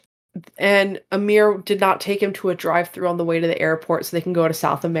and Amir did not take him to a drive-through on the way to the airport so they can go to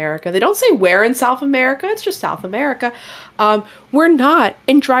South America. They don't say where in South America, it's just South America. We're not.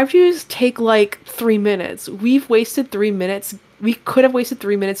 And drive-throughs take like 3 minutes. We've wasted 3 minutes. We could have wasted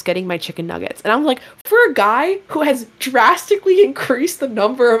 3 minutes getting my chicken nuggets. And I'm like, for a guy who has drastically increased the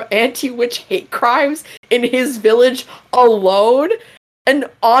number of anti-witch hate crimes in his village alone, and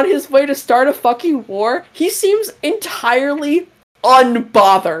on his way to start a fucking war, he seems entirely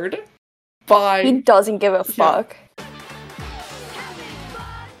unbothered by... He doesn't give a fuck.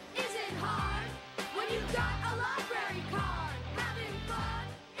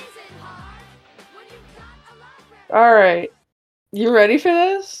 Alright. You ready for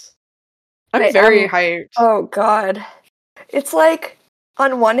this? I'm very hyped. Oh god. It's like,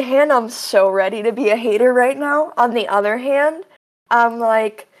 on one hand, I'm so ready to be a hater right now. On the other hand, I'm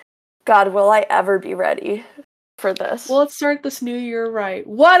like, God, will I ever be ready for this? Well, let's start this new year right.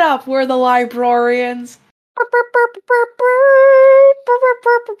 What up, we're the librarians?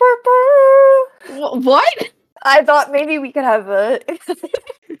 What? I thought maybe we could have a...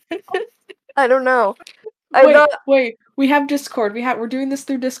 I don't know. Wait, we have Discord. We're doing this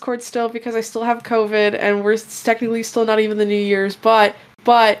through Discord still because I still have COVID and we're technically still not even the New Year's, but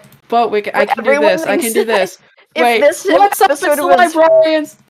I can do this. I can do this. Wait, what's up, it's the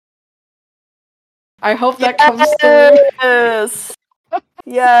librarians? I hope that comes through. Yes.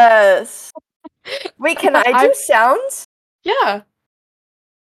 Yes. Wait, can I do sounds? Yeah.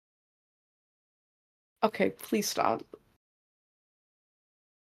 Okay, please stop.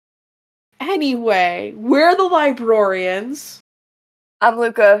 Anyway, we're the librarians. I'm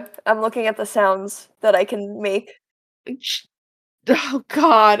Luca. I'm looking at the sounds that I can make. Oh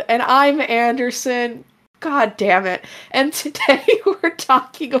god, and I'm Anderson. God damn it. And today we're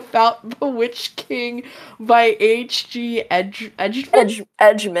talking about The Witch King by H.G. Edgmon?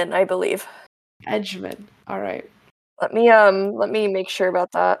 Edgmon, I believe. Edgmon. Alright. Let me make sure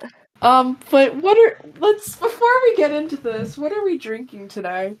about that. But before we get into this, what are we drinking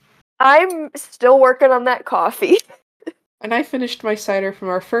today? I'm still working on that coffee. And I finished my cider from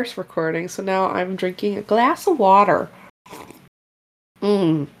our first recording, so now I'm drinking a glass of water.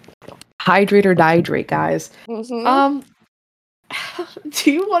 Hydrate or dihydrate, guys. Mm-hmm.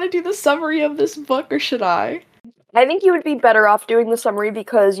 Do you want to do the summary of this book, or should I? I think you would be better off doing the summary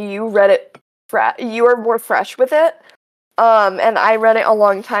because you read it. You are more fresh with it. And I read it a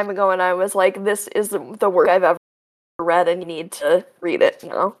long time ago, and I was like, "This is the work I've ever read, and you need to read it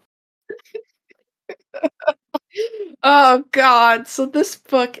now." Oh god, so this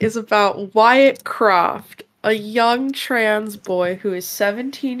book is about Wyatt Croft, a young trans boy who is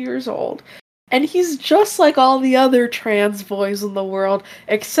 17 years old, and he's just like all the other trans boys in the world,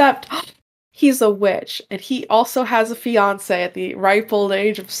 except he's a witch, and he also has a fiance at the ripe old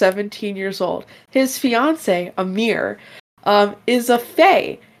age of 17 years old. His fiance, Amir, is a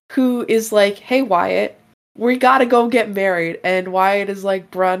fae who is like, "Hey Wyatt, we gotta go get married," and Wyatt is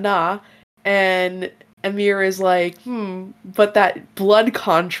like, "Bruh, nah," and Amir is like, but that blood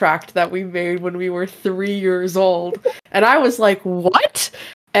contract that we made when we were 3 years old. And I was like, what?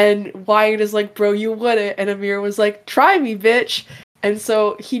 And Wyatt is like, bro, you wouldn't. And Amir was like, try me, bitch. And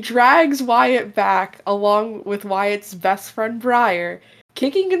so he drags Wyatt back along with Wyatt's best friend Briar,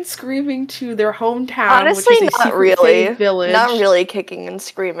 kicking and screaming to their hometown, Honestly, which is a secret village. Not really kicking and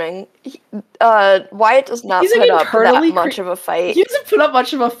screaming. Wyatt does not put up that much of a fight. He doesn't put up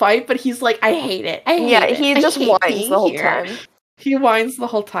much of a fight, but he's like, I hate it. He just whines the whole time. He whines the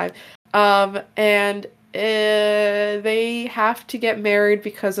whole time. And they have to get married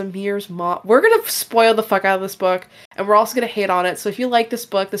because Amir's mom... We're gonna spoil the fuck out of this book, and we're also gonna hate on it. So if you like this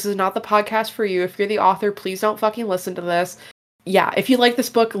book, this is not the podcast for you. If you're the author, please don't fucking listen to this. Yeah, if you like this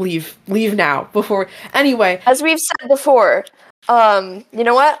book, leave now before. Anyway, as we've said before, you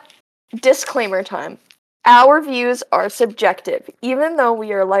know what? Disclaimer time. Our views are subjective. Even though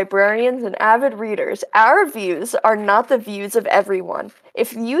we are librarians and avid readers, our views are not the views of everyone.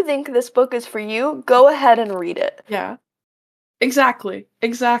 If you think this book is for you, go ahead and read it. Yeah. Exactly.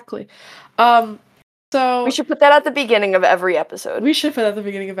 So we should put that at the beginning of every episode.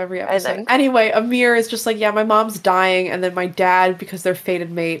 Anyway, Amir is just like, yeah, my mom's dying, and then my dad, because they're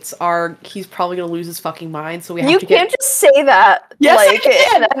fated mates, he's probably gonna lose his fucking mind, so we have to get... You can't just say that. Yes, I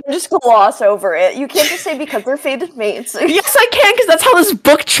can! And just gloss over it. You can't just say because they're fated mates. Yes, I can, because that's how this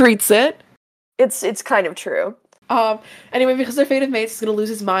book treats it. It's kind of true. Anyway, because they're fated mates, he's gonna lose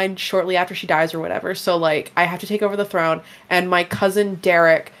his mind shortly after she dies or whatever, so, like, I have to take over the throne, and my cousin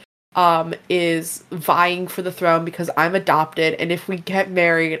Derek is vying for the throne because I'm adopted, and if we get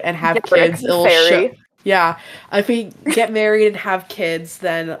married and have kids, it'll show... Yeah, if we get married and have kids,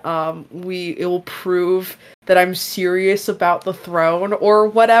 then it will prove that I'm serious about the throne or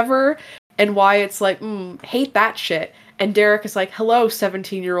whatever, and why it's like, hate that shit. And Derek is like, hello,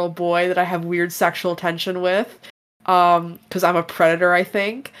 17-year-old boy that I have weird sexual tension with, because I'm a predator, I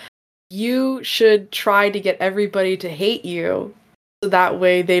think. You should try to get everybody to hate you, so that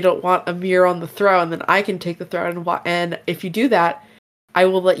way they don't want Amir on the throne, then I can take the throne, and if you do that, I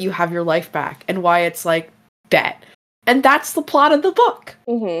will let you have your life back. And why it's like, bet. And that's the plot of the book.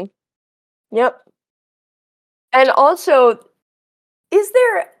 Mm-hmm. Yep. And also, is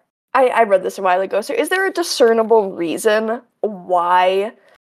there... I read this a while ago, so is there a discernible reason why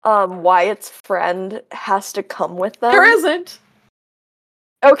Wyatt's friend has to come with them? There isn't.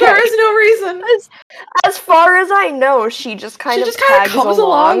 Okay. There is no reason. As far as I know, she just kind of comes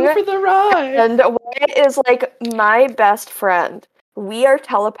along for the ride. And Wyatt is like my best friend. We are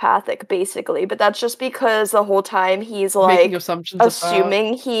telepathic, basically, but that's just because the whole time he's like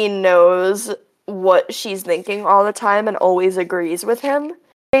assuming he knows what she's thinking all the time and always agrees with him,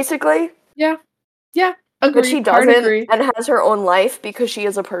 basically. Yeah. Yeah. Agree. But she doesn't and has her own life because she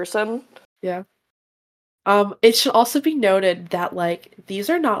is a person. Yeah. It should also be noted that like these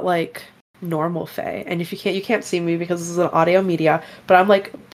are not like normal fae, and if you can't see me because this is an audio media, but I'm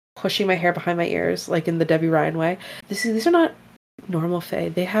like pushing my hair behind my ears like in the Debbie Ryan way. These are not normal fae.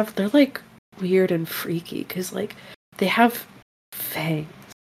 They're like weird and freaky because like they have fangs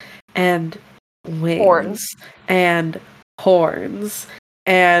and wings and horns.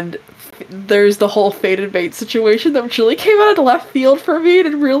 And there's the whole fated mate situation that really came out of left field for me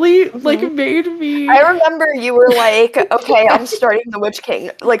and really like made me... I remember you were like, okay, I'm starting the Witch King.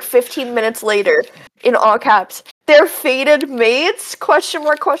 Like 15 minutes later, in all caps, they're fated mates? Question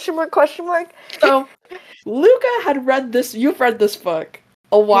mark, question mark, question mark. So, Luca had read this, you've read this book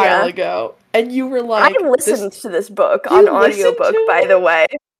a while ago, and you were like... I listened to this book on audiobook, by the way.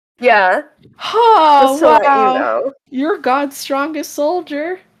 Yeah. Oh, just to let you know. You're God's strongest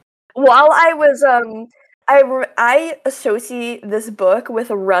soldier. While I was, I associate this book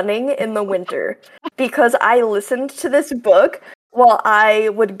with running in the winter because I listened to this book while I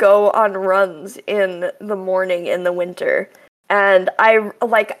would go on runs in the morning in the winter. And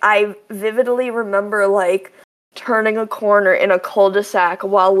I vividly remember, like, turning a corner in a cul-de-sac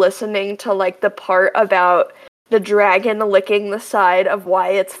while listening to, like, the part about the dragon licking the side of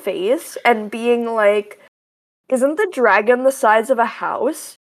Wyatt's face and being like, isn't the dragon the size of a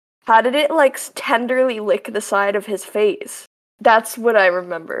house? How did it, like, tenderly lick the side of his face? That's what I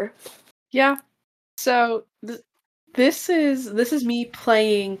remember. Yeah. So, this is me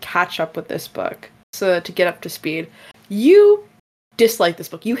playing catch up with this book. So, to get up to speed. You dislike this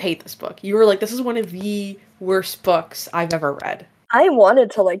book. You hate this book. You were like, this is one of the worst books I've ever read. I wanted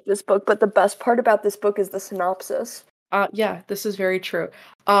to like this book, but the best part about this book is the synopsis. Yeah, this is very true.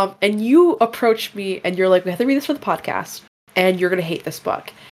 And you approached me and you're like, we have to read this for the podcast, and you're gonna hate this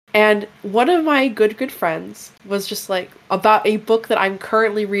book. And one of my good friends was just like, about a book that I'm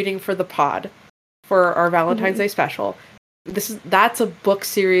currently reading for the pod, for our Valentine's Day special. That's a book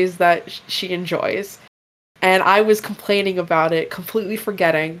series that she enjoys. And I was complaining about it, completely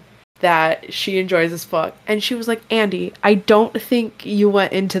forgetting that she enjoys this book. And she was like, Andy, I don't think you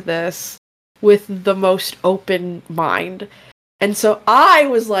went into this with the most open mind. And so I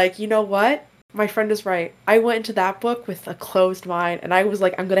was like, you know what? My friend is right. I went into that book with a closed mind, and I was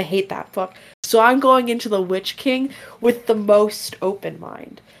like, I'm gonna hate that book. So I'm going into The Witch King with the most open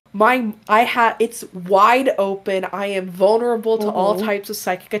mind. It's wide open. I am vulnerable to all types of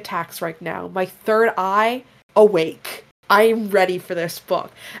psychic attacks right now. My third eye awake. I am ready for this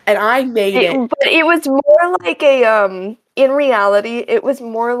book. And I made it. But it was more like in reality, it was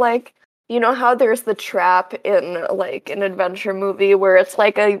more like, you know how there's the trap in, like, an adventure movie where it's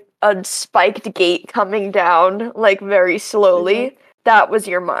like a spiked gate coming down, like, very slowly? Mm-hmm. That was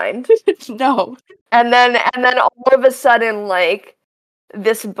your mind. No. And then all of a sudden, like,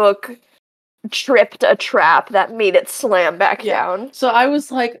 this book tripped a trap that made it slam back down. So I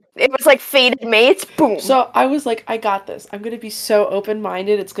was like... It was like fated mates, boom! So I was like, I got this. I'm gonna be so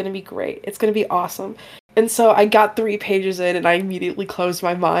open-minded, it's gonna be great. It's gonna be awesome. And so I got 3 pages in, and I immediately closed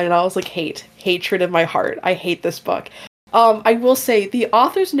my mind, and I was like, hatred in my heart. I hate this book. I will say, the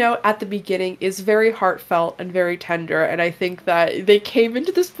author's note at the beginning is very heartfelt and very tender, and I think that they came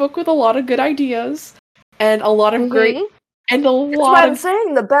into this book with a lot of good ideas, and a lot of great... And That's what I'm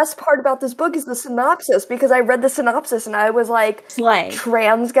saying. The best part about this book is the synopsis, because I read the synopsis and I was like, slay.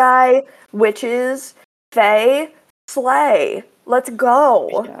 Trans guy, witches, fae, slay. Let's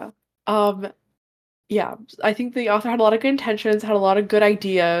go. Yeah. Yeah, I think the author had a lot of good intentions, had a lot of good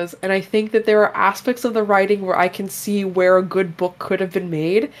ideas, and I think that there are aspects of the writing where I can see where a good book could have been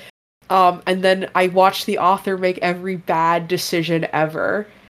made. And then I watched the author make every bad decision ever.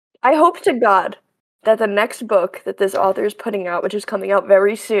 I hope to God that the next book that this author is putting out, which is coming out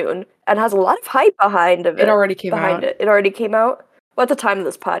very soon, and has a lot of hype behind It already came out. it. It already came out? Well, at the time of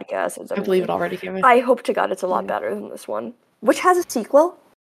this podcast, it's I believe it already came out. I hope to God it's a lot better than this one. Which has a sequel?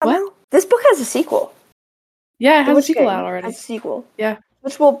 What? This book has a sequel. Yeah, it has a sequel Game out already. has a sequel. Yeah.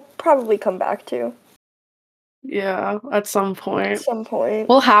 Which we'll probably come back to. Yeah, at some point. At some point.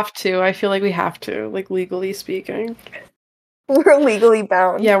 We'll have to. I feel like we have to, like, legally speaking. We're legally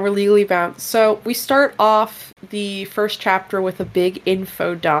bound. Yeah, we're legally bound. So we start off the first chapter with a big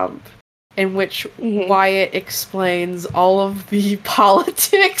info dump in which Wyatt explains all of the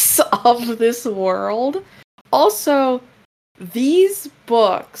politics of this world. Also, these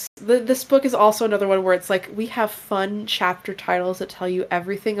books, this book is also another one where it's like, we have fun chapter titles that tell you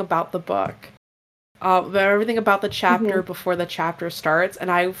everything about the book. Everything about the chapter before the chapter starts,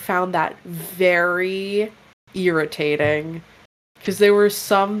 and I found that very irritating. Because there were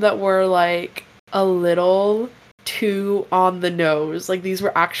some that were, like, a little too on the nose. Like, these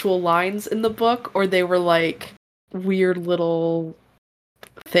were actual lines in the book, or they were, like, weird little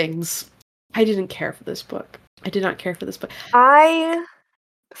things. I didn't care for this book. I did not care for this book. I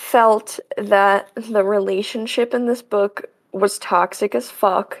felt that the relationship in this book was toxic as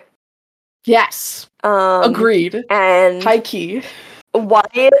fuck. Yes. Agreed. And high key.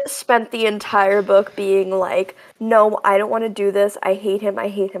 Wyatt spent the entire book being like, no, I don't want to do this. I hate him. I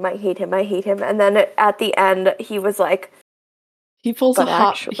hate him. I hate him. I hate him. And then at the end, he was like, he pulls a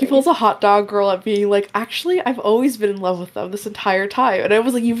hot dog girl at being like, actually, I've always been in love with them this entire time. And I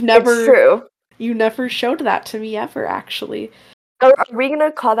was like, it's true. You never showed that to me ever, actually. Are we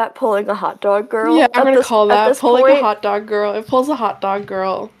gonna call that pulling a hot dog girl? Yeah, I'm gonna call that pulling a hot dog girl. It pulls a hot dog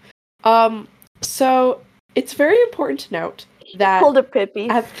girl. So it's very important to note that pulled a Pippi.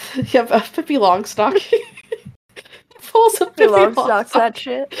 A Pippi Longstock. Pulls a Pippi Longstock. That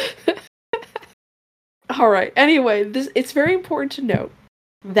shit. All right. Anyway, it's very important to note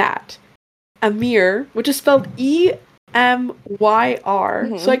that Amir, which is spelled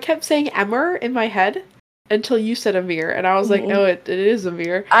Emyr, so I kept saying Emmer in my head until you said Amir, and I was like, no, it is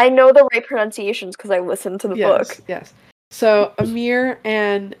Amir. I know the right pronunciations because I listened to the book. Yes. So Amir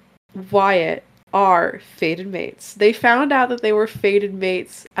and Wyatt are fated mates. They found out that they were fated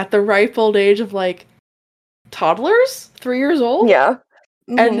mates at the ripe old age of, like, toddlers? 3 years old? Yeah.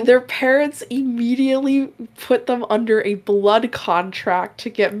 And their parents immediately put them under a blood contract to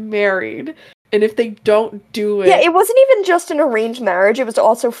get married. And if they don't do it... Yeah, it wasn't even just an arranged marriage, it was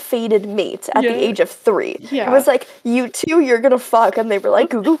also fated mates at the age of 3. Yeah. It was like, you two, you're gonna fuck, and they were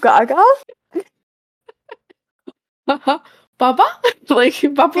like, goo goo gaga? Baba? Like,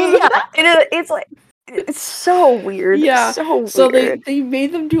 Baba? Yeah, it's like, it's so weird. Yeah, so weird. They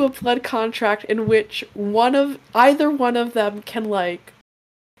made them do a blood contract in which either one of them can, like,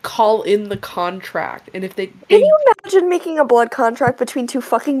 call in the contract, and if they can you imagine making a blood contract between two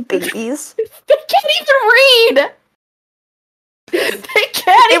fucking babies? They can't even read. They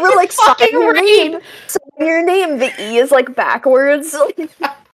can't. They were like, fucking read. Sign your name. The E is like backwards.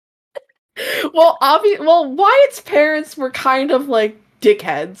 Well, Wyatt's parents were kind of like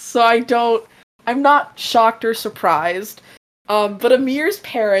dickheads, so I'm not shocked or surprised. But Amir's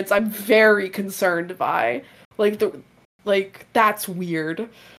parents, I'm very concerned by. That's weird.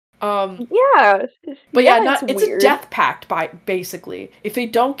 Yeah. But it's a death pact basically. If they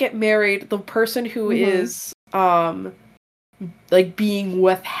don't get married, the person who is being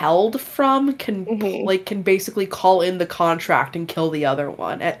withheld from can basically call in the contract and kill the other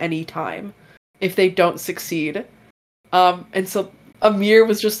one at any time if they don't succeed. And so Amir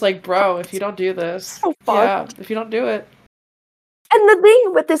was just like, bro, if you don't do this, if you don't do it. And the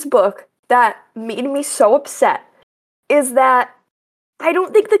thing with this book that made me so upset is that I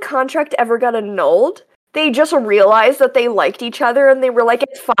don't think the contract ever got annulled. They just realized that they liked each other and they were like,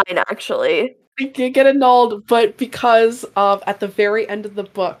 it's fine, actually. It did get annulled, but because of, at the very end of the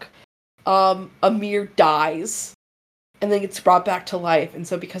book, Amir dies and then gets brought back to life. And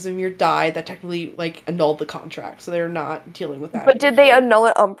so because Amir died, that technically, annulled the contract. So they're not dealing with that. But did they annul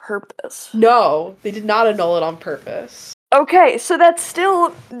it on purpose? No, they did not annul it on purpose. Okay, so that's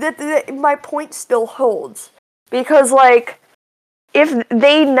still, my point still holds. Because, if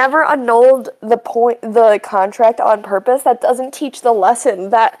they never annulled the contract on purpose, that doesn't teach the lesson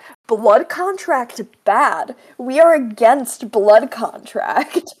that blood contract bad. We are against blood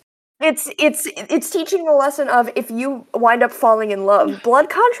contract. It's teaching the lesson of if you wind up falling in love, blood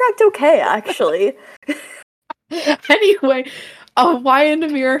contract okay, actually. Anyway, Wyatt and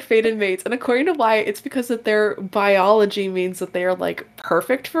Amir are fated mates, and according to Wyatt, it's because that their biology means that they are like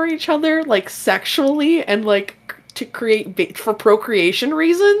perfect for each other, like sexually and like to create for procreation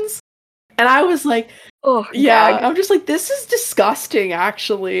reasons. And I was like, Oh, yeah, gag. I'm just like, this is disgusting,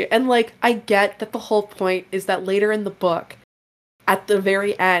 actually. And like, I get that the whole point is that later in the book, at the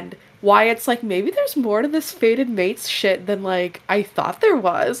very end, Wyatt's like, maybe there's more to this fated mates shit than like I thought there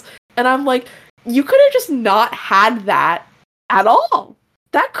was. And I'm like, you could have just not had that at all.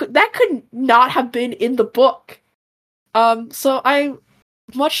 That could not have been in the book. So I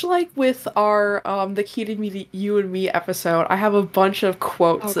much like with our the Key to Me You and Me episode, I have a bunch of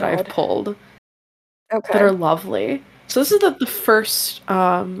quotes that I've pulled that are lovely. So this is the first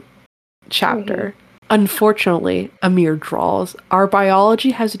chapter. Unfortunately, Amir drawls, our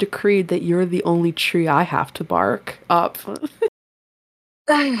biology has decreed that you're the only tree I have to bark up.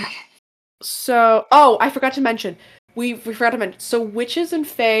 So, I forgot to mention. We forgot to mention. So, witches and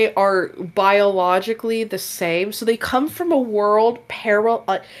fae are biologically the same. So, they come from a world parallel.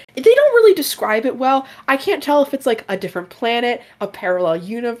 They don't really describe it well. I can't tell if it's like a different planet, a parallel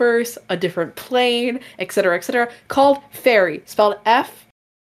universe, a different plane, etc., called fairy, spelled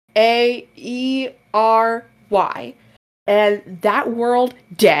Faery. And that world,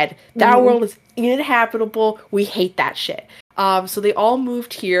 dead. That world is uninhabitable. We hate that shit. So they all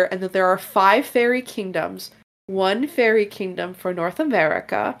moved here, and that there are 5 fairy kingdoms. 1 fairy kingdom for North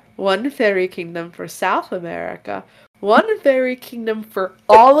America, 1 fairy kingdom for South America, 1 fairy kingdom for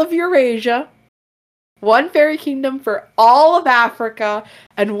all of Eurasia, 1 fairy kingdom for all of Africa,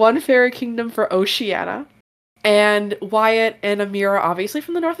 and 1 fairy kingdom for Oceania. And Wyatt and Amir are obviously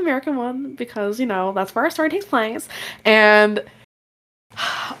from the North American one, because, you know, that's where our story takes place. And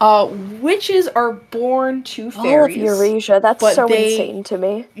witches are born to fairies. All of Eurasia, that's so insane to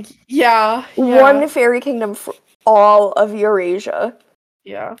me. Yeah. 1 fairy kingdom for all of Eurasia.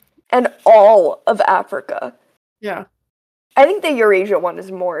 Yeah. And all of Africa. Yeah. I think the Eurasia one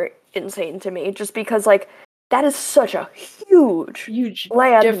is more insane to me, just because, like, that is such a huge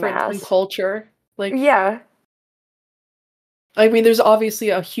land difference mass. in culture. Like, yeah. I mean, there's obviously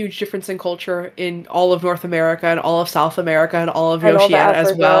a huge difference in culture in all of North America and all of South America and all of Oceania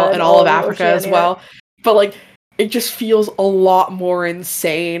as well, and all of Africa as well. But, like, it just feels a lot more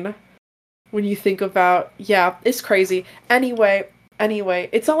insane when you think about, yeah, it's crazy. Anyway,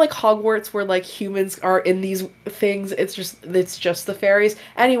 it's not like Hogwarts where, like, humans are in these things. It's just the fairies.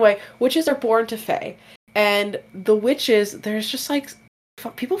 Anyway, witches are born to fae. And the witches, there's just, like,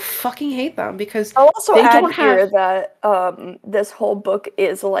 people fucking hate them because I'll also add here that this whole book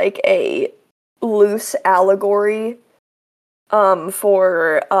is like a loose allegory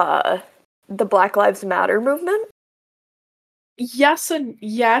for the Black Lives Matter movement. Yes and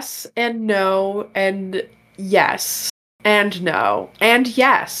no and yes and no and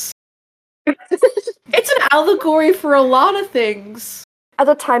yes. It's an allegory for a lot of things. At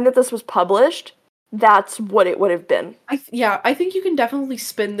the time that this was published, that's what it would have been. I think you can definitely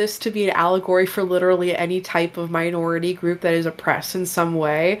spin this to be an allegory for literally any type of minority group that is oppressed in some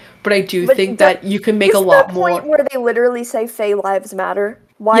way. But I do think that you can make a lot more. Is the point where they literally say "Fae lives matter"?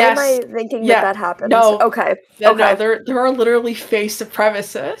 Why am I thinking that happens? No. Okay. No, there are literally fae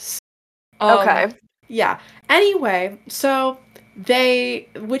supremacists. Okay. Yeah. Anyway, so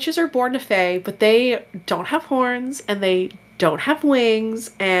witches are born to fae, but they don't have horns and they don't have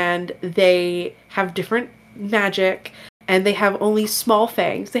wings, and they have different magic, and they have only small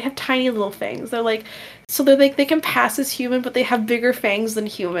fangs. They have tiny little fangs. They're like, so they're like, they can pass as human, but they have bigger fangs than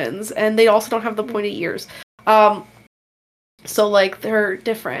humans, and they also don't have the pointy ears. So like they're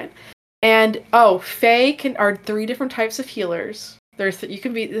different. And fae are 3 different types of healers. 3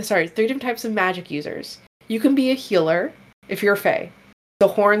 different types of magic users. You can be a healer if you're a fae. So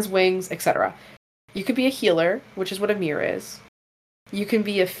horns, wings, etc. You could be a healer, which is what Amir is. You can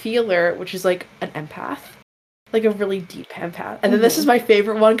be a feeler, which is like an empath. Like a really deep empath. And then this is my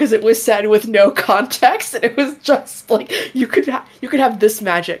favorite one because it was said with no context, and it was just like, you could have this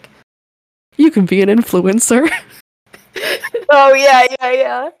magic. You can be an influencer. Oh,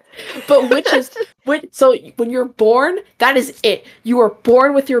 yeah. But so when you're born, that is it. You are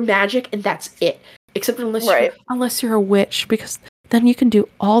born with your magic, and that's it. Except unless you're a witch, because then you can do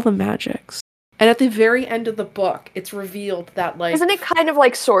all the magics. And at the very end of the book, it's revealed that, like... Isn't it kind of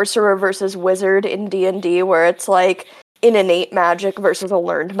like sorcerer versus wizard in D&D, where it's, like, an innate magic versus a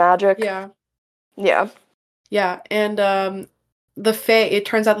learned magic? Yeah. Yeah. Yeah, and, the fae... It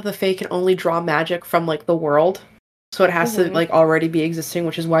turns out that the fae can only draw magic from, like, the world. So it has to like already be existing,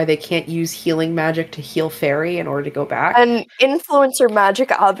 which is why they can't use healing magic to heal fairy in order to go back. And influencer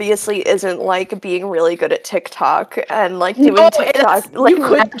magic obviously isn't like being really good at TikTok and like doing TikTok like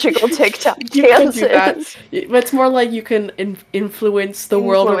magical TikTok dances. Could do that. It's more like you can influence the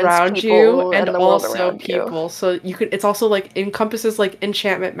world around you and also people. So you could. It's also like encompasses like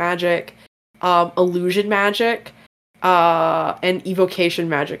enchantment magic, illusion magic, and evocation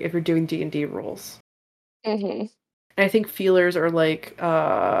magic if you're doing D&D rules. Mm-hmm. And I think feelers are like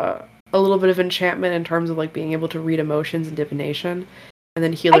a little bit of enchantment in terms of like being able to read emotions and divination. And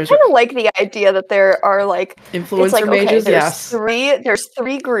then healers. I kind of like the idea that there are like influencer mages. Okay, there's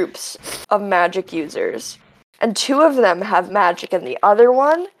three groups of magic users, and two of them have magic, and the other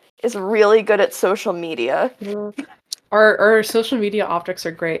one is really good at social media. Our social media optics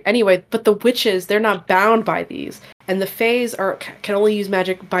are great. Anyway, but the witches, they're not bound by these, and the faes can only use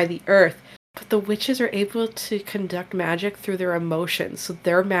magic by the earth. But the witches are able to conduct magic through their emotions, so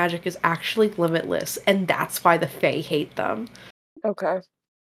their magic is actually limitless, and that's why the fae hate them. Okay.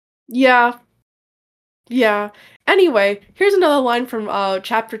 Yeah. Anyway, here's another line from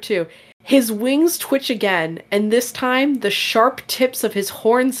chapter 2. His wings twitch again, and this time the sharp tips of his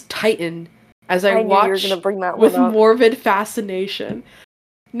horns tighten as I watch with morbid fascination.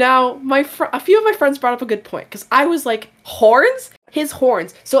 Now, a few of my friends brought up a good point, because I was like, horns? His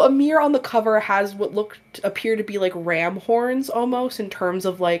horns. So Amir on the cover has what appear to be like ram horns almost in terms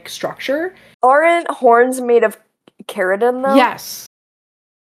of like structure. Aren't horns made of keratin though? Yes.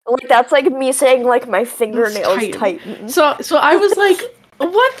 Like that's like me saying like my fingernails tighten. So I was like,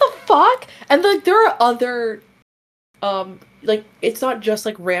 what the fuck? And like there are other like it's not just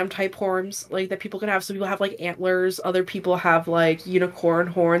like ram type horns like that people can have. Some people have like antlers, other people have like unicorn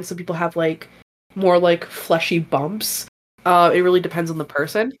horns, some people have like more like fleshy bumps. It really depends on the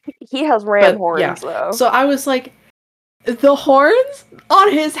person. He has ram horns though. So I was like, the horns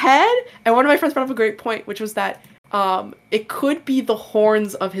on his head? And one of my friends brought up a great point, which was that it could be the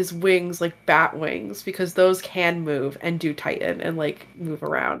horns of his wings, like bat wings, because those can move and do tighten and like move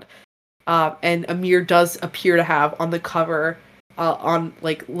around. And Amir does appear to have on the cover on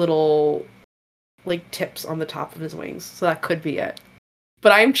like little like tips on the top of his wings, so that could be it.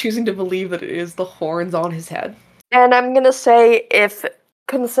 But I am choosing to believe that it is the horns on his head. And I'm gonna say, if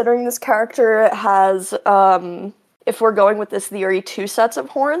considering this character has, if we're going with this theory, 2 sets of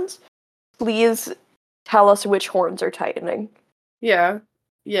horns, please tell us which horns are tightening. Yeah.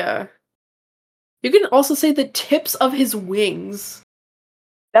 You can also say the tips of his wings.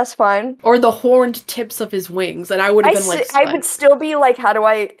 That's fine. Or the horned tips of his wings, and I would have been like... I would still be like, how do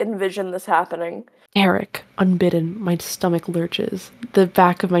I envision this happening? Derek, unbidden, my stomach lurches. The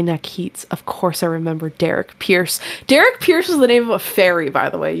back of my neck heats. Of course I remember Derek Pierce. Derek Pierce is the name of a fairy, by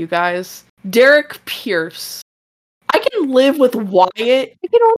the way, you guys. Derek Pierce. I can live with Wyatt. I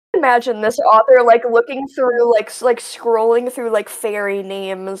can only imagine this author, like, looking through, like scrolling through, like, fairy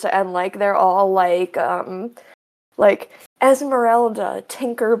names, and, like, they're all, like Esmeralda,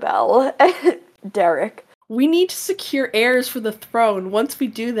 Tinkerbell, Derek. We need to secure heirs for the throne. Once we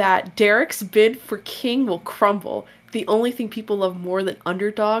do that, Derek's bid for king will crumble. The only thing people love more than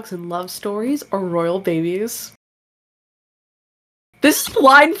underdogs and love stories are royal babies. This is a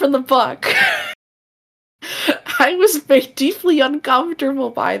line from the book. I was made deeply uncomfortable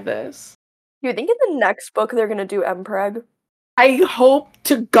by this. You think in the next book they're gonna do Mpreg? I hope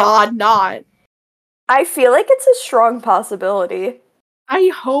to God not. I feel like it's a strong possibility.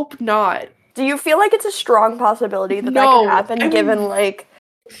 I hope not. Do you feel like it's a strong possibility that that could happen, given, like,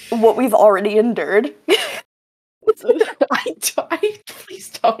 what we've already endured? Please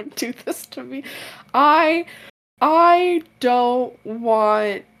don't do this to me. I don't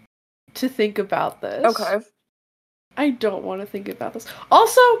want to think about this. Okay. I don't want to think about this.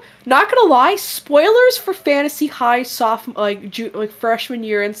 Also, not gonna lie, spoilers for Fantasy High freshman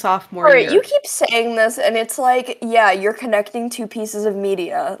year and sophomore year. Alright, you keep saying this, and it's like, yeah, you're connecting 2 pieces of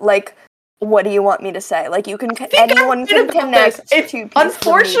media. Like, what do you want me to say? Like, anyone can connect 2 pieces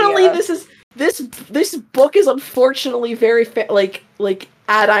unfortunately, of media. this book is unfortunately very like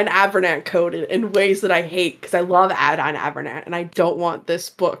Adine Avernant coded in ways that I hate, because I love Adine Avernant, and I don't want this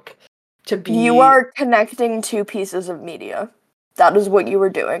book to be... You are connecting 2 pieces of media. That is what you were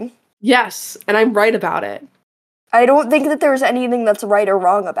doing. Yes, and I'm right about it. I don't think that there's anything that's right or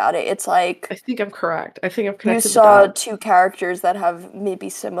wrong about it. It's like... I think I'm correct. I think I'm connected. You saw 2 characters that have maybe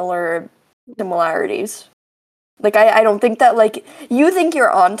similarities. Like, I don't think that, like, you think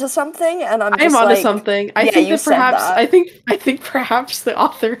you're onto something, and I'm onto something. I think that perhaps I think perhaps the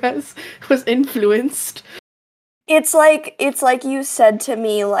author was influenced. It's like you said to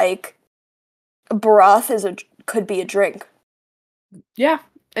me, like, broth is a could be a drink. Yeah,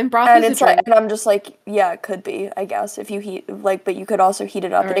 and broth And is it's a drink. like, and I'm just like, yeah, it could be, I guess, if you heat, like, but you could also heat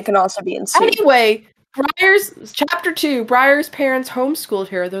it up, and it can also be in soup. Anyway, Chapter 2, Briar's parents homeschooled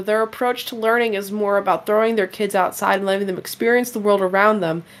her, though their approach to learning is more about throwing their kids outside and letting them experience the world around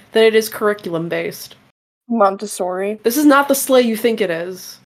them than it is curriculum-based. Montessori. This is not the sleigh you think it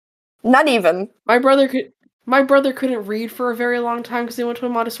is. Not even. My brother couldn't read for a very long time because he went to a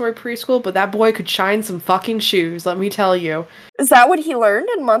Montessori preschool, but that boy could shine some fucking shoes, let me tell you. Is that what he learned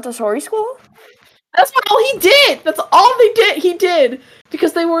in Montessori school? That's all he did! That's all he did!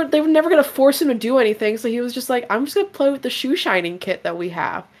 Because they were never gonna force him to do anything, so he was just like, I'm just gonna play with the shoe shining kit that we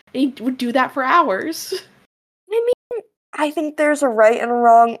have. And he would do that for hours. I mean, I think there's a right and a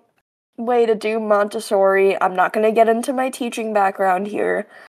wrong way to do Montessori. I'm not gonna get into my teaching background here.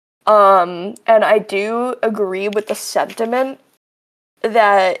 And I do agree with the sentiment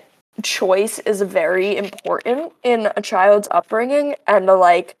that choice is very important in a child's upbringing and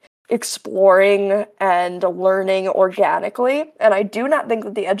like exploring and learning organically. And I do not think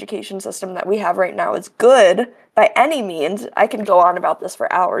that the education system that we have right now is good by any means. I can go on about this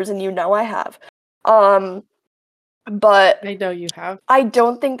for hours, and you know I have. But I know you have. I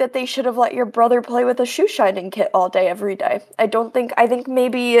don't think that they should have let your brother play with a shoe shining kit all day, every day. I think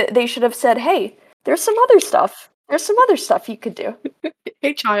maybe they should have said, hey, there's some other stuff. There's some other stuff you could do.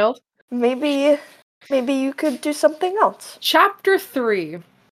 Hey, child. Maybe you could do something else. Chapter 3.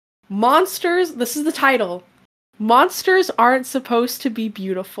 Monsters, this is the title. Monsters aren't supposed to be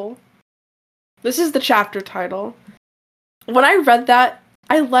beautiful. This is the chapter title. When I read that,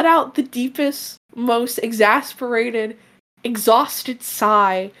 I let out the deepest, most exasperated, exhausted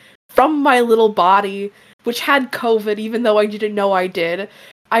sigh from my little body, which had COVID, even though I didn't know I did.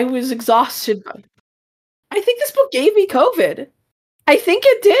 I was exhausted. I think this book gave me COVID. I think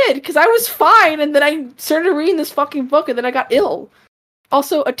it did, because I was fine, and then I started reading this fucking book, and then I got ill.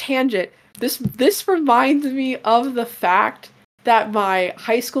 Also, a tangent. This reminds me of the fact that my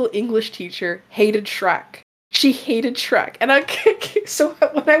high school English teacher hated Shrek. She hated Shrek. And so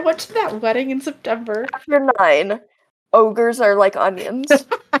when I went to that wedding in September... After 9, ogres are like onions.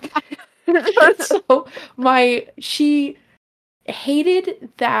 So, she hated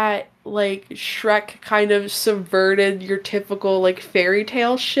that, like, Shrek kind of subverted your typical, like, fairy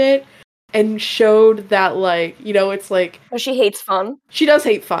tale shit and showed that, like, you know, it's like... She hates fun. She does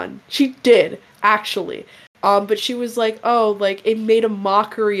hate fun. She did, actually. But she was like, oh, like, it made a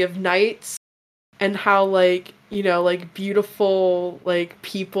mockery of knights and how, like, you know, like, beautiful, like,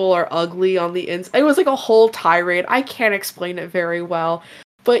 people are ugly on the inside. It was, like, a whole tirade. I can't explain it very well.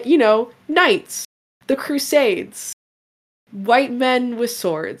 But, you know, knights, the Crusades, white men with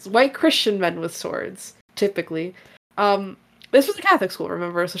swords, white Christian men with swords, typically. This was a Catholic school,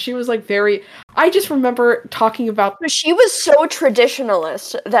 remember? So she was, like, very... I just remember talking about... She was so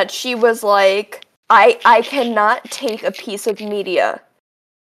traditionalist that she was like, I cannot take a piece of media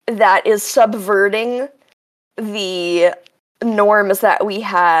that is subverting the norms that we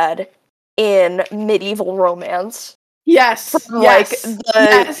had in medieval romance. Yes!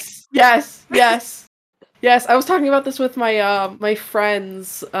 Yes! Yes, I was talking about this with my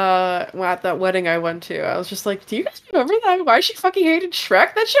friends at that wedding I went to. I was just like, do you guys remember that? Why she fucking hated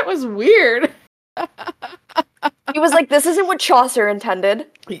Shrek? That shit was weird. He was like, this isn't what Chaucer intended.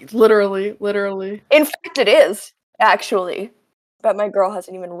 Literally. In fact, it is, actually. But my girl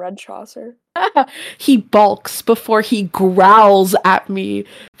hasn't even read Chaucer. He balks before he growls at me.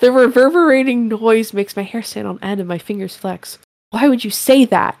 The reverberating noise makes my hair stand on end and my fingers flex. Why would you say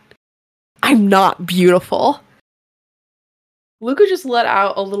that? I'm not beautiful. Luca just let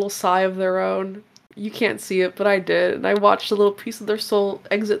out a little sigh of their own. You can't see it, but I did. And I watched a little piece of their soul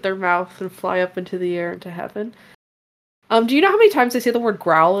exit their mouth and fly up into the air into heaven. Do you know how many times they say the word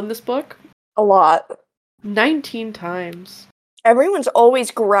growl in this book? A lot. 19 times. Everyone's always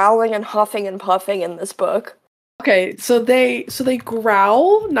growling and huffing and puffing in this book. Okay, so they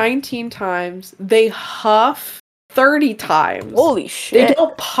growl 19 times. They huff 30 times. Holy shit. They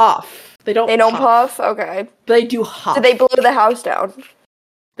don't puff. They don't puff? Okay. They do huff. Did they blow the house down?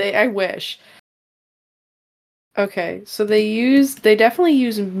 I wish. Okay, so they definitely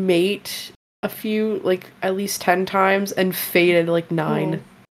use mate a few, like, at least 10 times, and faded, like, 9.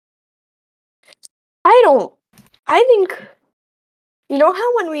 I think, you know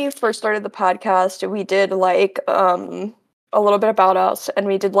how when we first started the podcast, we did, like, a little bit about us, and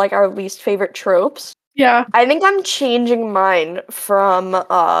we did, like, our least favorite tropes? Yeah. I think I'm changing mine from,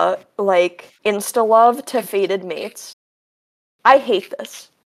 like, insta-love to faded mates. I hate this.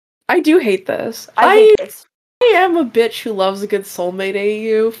 I do hate this. I hate this. am a bitch who loves a good soulmate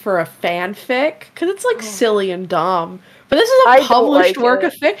AU for a fanfic, because it's like silly and dumb. But this is a published work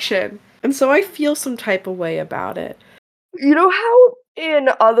of fiction, and so I feel some type of way about it. You know how in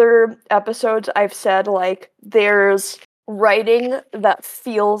other episodes I've said, like, there's writing that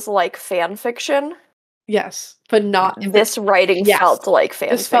feels like fan fiction? Yes, but not this writing felt like fan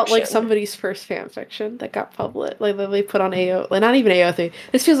This felt like somebody's first fan fiction that got published, like that they put on AO, like not even AO3.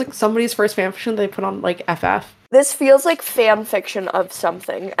 This feels like somebody's first fan fiction they put on like FF. This feels like fan fiction of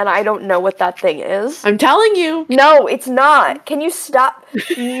something, and I don't know what that thing is. I'm telling you. No, it's not. Can you stop?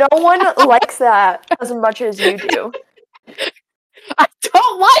 No one likes that as much as you do. I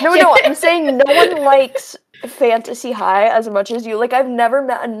don't like it. No, I'm saying no one likes Fantasy High as much as you. Like, I've never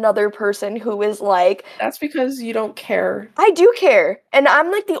met another person who is like... That's because you don't care. I do care. And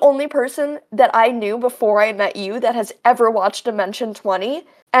I'm like the only person that I knew before I met you that has ever watched Dimension 20.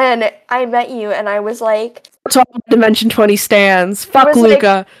 And I met you and I was like... Talk Dimension 20 stands. Fuck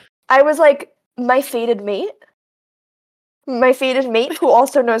Luca. I was like, my fated mate? My fated mate who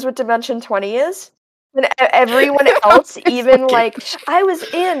also knows what Dimension 20 is? And everyone else, even like, I was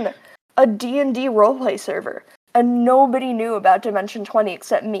in a D&D roleplay server, and nobody knew about Dimension 20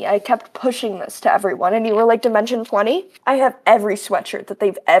 except me. I kept pushing this to everyone, and you were like, Dimension 20? I have every sweatshirt that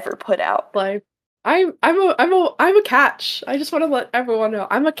they've ever put out. Like, I'm a catch. I just want to let everyone know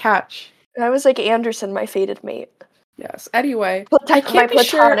I'm a catch. And I was like, Anderson, my fated mate. Yes. Anyway, I can't my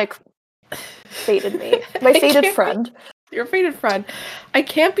platonic fated mate, my fated friend. Your fated friend. I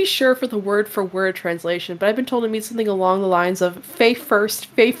can't be sure for the word-for-word translation, but I've been told it means something along the lines of Fae first,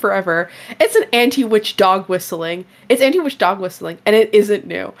 Fae forever. It's an anti-witch dog whistling. It's anti-witch dog whistling, and it isn't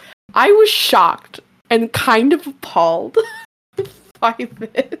new. I was shocked and kind of appalled by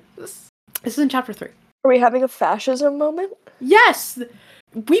this. This is in chapter 3. Are we having a fascism moment? Yes!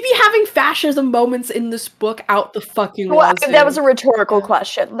 We be having fascism moments in this book out the fucking wazoo. That was a rhetorical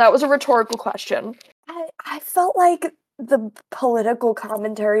question. I felt like the political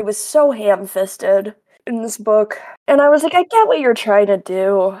commentary was so ham-fisted in this book. And I was like, I get what you're trying to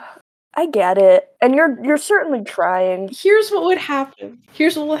do. I get it. And you're certainly trying. Here's what would happen.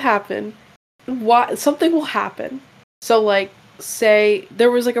 Something will happen. So, like, say there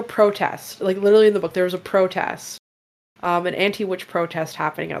was, like, a protest. Like, literally in the book, there was a protest. An anti-witch protest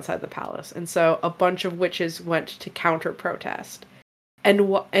happening outside the palace. And so a bunch of witches went to counter-protest.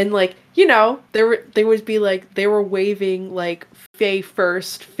 And like, you know, they would be like, they were waving like Fae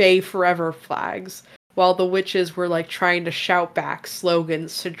first, Fae forever flags, while the witches were like trying to shout back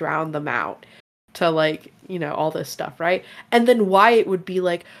slogans to drown them out, to like, you know, all this stuff, right? And then Wyatt would be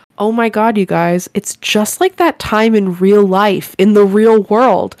like, oh my god, you guys, it's just like that time in real life, in the real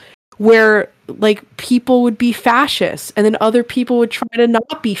world, where like people would be fascists and then other people would try to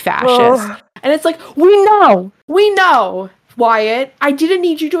not be fascist. And it's like, we know. Wyatt, I didn't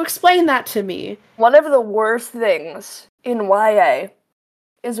need you to explain that to me. One of the worst things in YA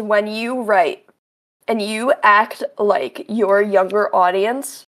is when you write and you act like your younger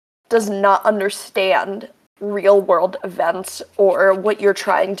audience does not understand real-world events or what you're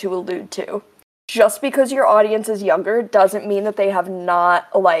trying to allude to. Just because your audience is younger doesn't mean that they have not,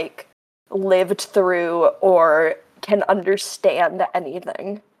 like, lived through or can understand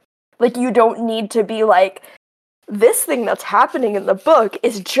anything. Like, you don't need to be like, this thing that's happening in the book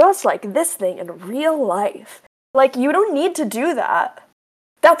is just like this thing in real life. Like, you don't need to do that.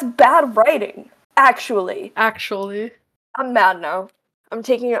 That's bad writing, actually. I'm mad now. I'm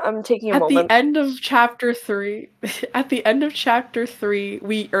taking a moment. At the end of chapter 3,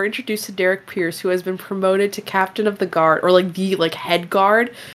 we are introduced to Derek Pierce, who has been promoted to captain of the guard, or like the like head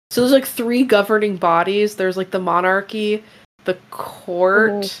guard. So there's like 3 governing bodies. There's like the monarchy, the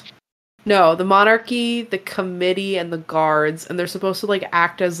court, the monarchy, the committee, and the guards, and they're supposed to like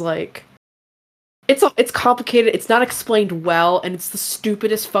act as like, it's complicated, it's not explained well, and it's the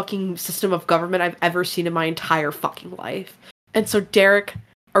stupidest fucking system of government I've ever seen in my entire fucking life. And so Derek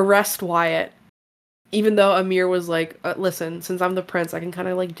arrests Wyatt, even though Amir was like, listen, since I'm the prince, I can kind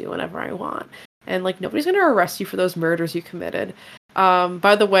of like do whatever I want. And like, nobody's gonna arrest you for those murders you committed.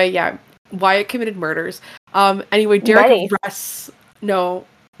 By the way, yeah, Wyatt committed murders. Anyway, Derek arrests... No.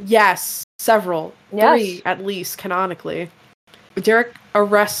 Yes. Several. Yes. 3, at least, canonically. Derek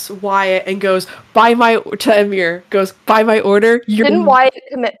arrests Wyatt and goes, to Amir, goes, by my order, Didn't Wyatt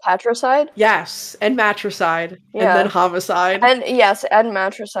commit patricide? Yes, and matricide. Yeah. And then homicide. And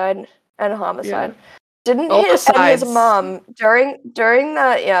matricide and homicide. Yeah. Didn't his mom, during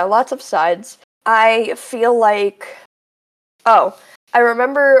that, yeah, lots of sides. I feel like... Oh, I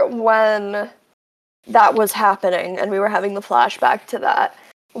remember when that was happening and we were having the flashback to that.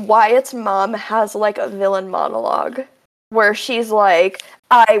 Wyatt's mom has like a villain monologue where she's like,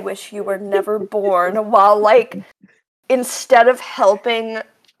 I wish you were never born, while like instead of helping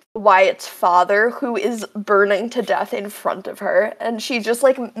Wyatt's father, who is burning to death in front of her, and she just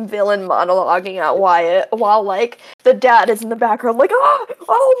like villain monologuing at Wyatt while like the dad is in the background like,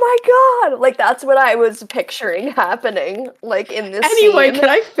 oh my god, like that's what I was picturing happening like in this Anyway, scene. can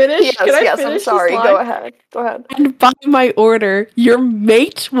I finish? Yes, Can I yes, finish I'm sorry. this Go line? ahead. Go ahead. And by my order, your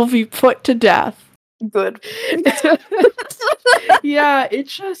mate will be put to death. Good. Yeah,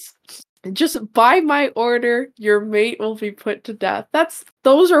 it's just by my order, your mate will be put to death.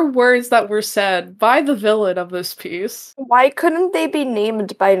 Those are words that were said by the villain of this piece. Why couldn't they be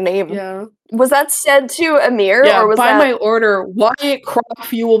named by name? Yeah. Was that said to Amir, Yeah, or was by that my order, Wyatt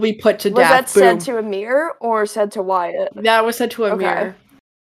Croft, you will be put to was death. that said Boom. to Amir or said to Wyatt? That was said to Okay. Amir.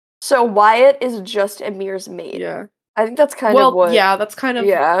 So Wyatt is just Amir's mate. Yeah. I think that's kind of what. Yeah, that's kind of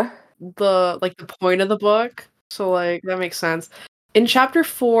Yeah. the point of the book. So like that makes sense. In chapter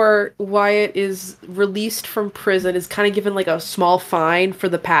 4, Wyatt is released from prison, is kind of given like a small fine for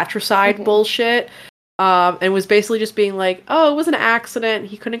the patricide bullshit. And was basically just being like, oh, it was an accident.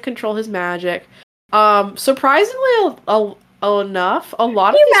 He couldn't control his magic. Surprisingly enough, a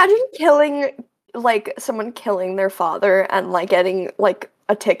lot Can you of imagine killing like someone killing their father and like getting like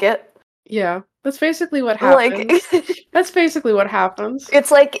a ticket? Yeah, that's basically what happens. Like That's basically what happens.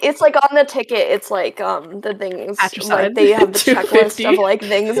 it's like on the ticket. It's like the things Patricide. like they have the checklist of $250. like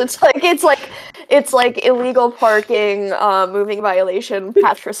things. It's like illegal parking, moving violation,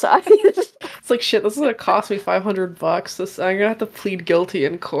 patricide. It's like shit. This is gonna cost me $500. I'm gonna have to plead guilty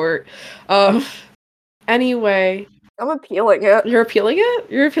in court. Anyway, I'm appealing it. you're appealing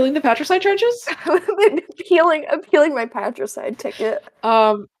it? You're appealing the patricide charges? I'm appealing my patricide ticket.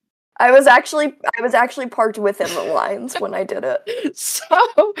 Um, I was actually parked within the lines when I did it.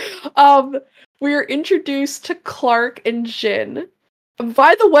 So, we're introduced to Clark and Jin.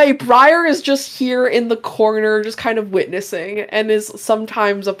 By the way, Briar is just here in the corner, just kind of witnessing, and is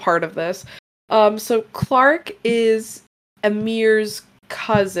sometimes a part of this. So Clark is Amir's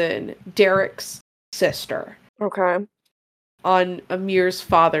cousin, Derek's sister. Okay. On Amir's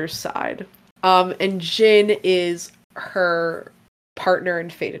father's side. And Jin is her partner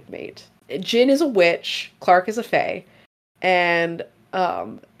and fated mate. Jin is a witch, Clark is a fae, and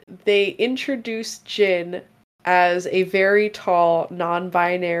they introduce Jin as a very tall,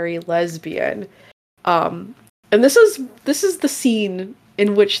 non-binary lesbian. And this is the scene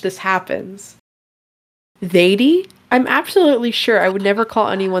in which this happens. Thady? I'm absolutely sure I would never call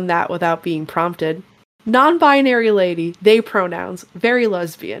anyone that without being prompted. Non-binary lady, they pronouns, very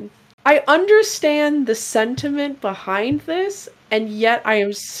lesbian. I understand the sentiment behind this, and yet I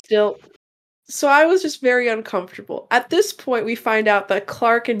am still... So I was just very uncomfortable. At this point, we find out that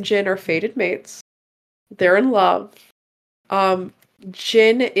Clark and Jin are fated mates. They're in love.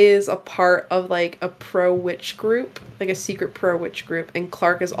 Jin is a part of, like, a pro-witch group, like a secret pro-witch group, and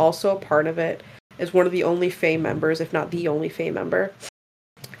Clark is also a part of it, as one of the only fae members, if not the only fae member.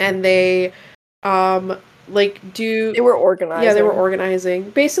 And they... They were organizing. Yeah, they were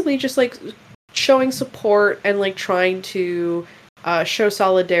organizing. Basically just, like, showing support and, like, trying to show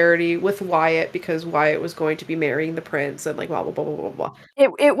solidarity with Wyatt because Wyatt was going to be marrying the prince and, like, blah, blah, blah, blah, blah, blah.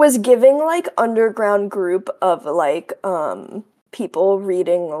 It was giving, like, underground group of, like, people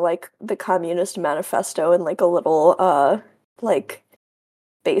reading, like, the Communist Manifesto in, like, a little, like,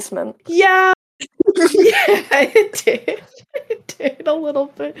 basement. Yeah! Yeah, it did. It did a little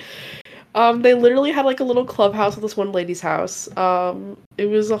bit. They literally had like a little clubhouse at this one lady's house. It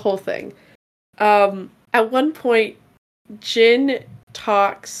was a whole thing. At one point, Jin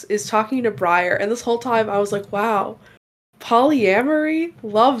is talking to Briar, and this whole time I was like, wow, polyamory?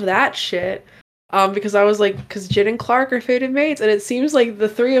 Love that shit. Because I was like, because Jin and Clark are fated mates, and it seems like the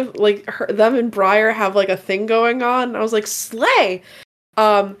three of, like, them and Briar have like a thing going on, and I was like, slay!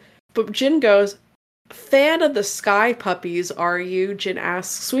 But Jin goes, fan of the sky puppies, are you? Jin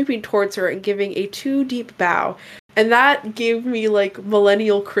asks, sweeping towards her and giving a too deep bow. And that gave me, like,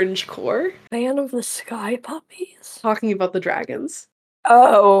 millennial cringe core. Fan of the sky puppies? Talking about the dragons.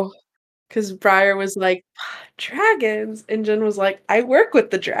 Oh. Because Briar was like, dragons? And Jin was like, I work with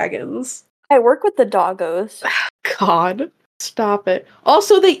the dragons. I work with the doggos. God. Stop it.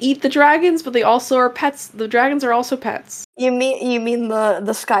 Also, they eat the dragons, but they also are pets. The dragons are also pets. You mean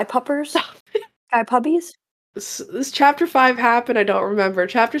the sky puppers? Sky puppies? This chapter 5 happened, I don't remember.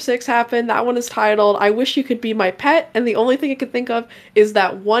 Chapter 6 happened, that one is titled, I Wish You Could Be My Pet, and the only thing I could think of is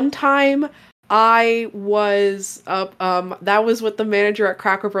that one time I was, that was what the manager at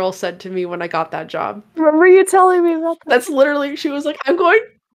Cracker Barrel said to me when I got that job. Remember you telling me about that? That's literally, she was like, I'm going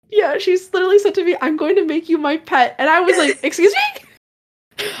Yeah, she's literally said to me, "I'm going to make you my pet," and I was like, "Excuse me."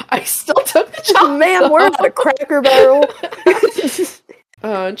 I still took the job. Man, we're at a Cracker Barrel.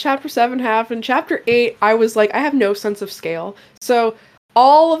 Chapter 7 happened. Chapter 8, I was like, I have no sense of scale. So,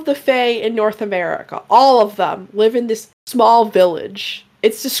 all of the Fae in North America, all of them, live in this small village.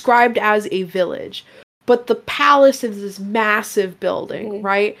 It's described as a village. But the palace is this massive building,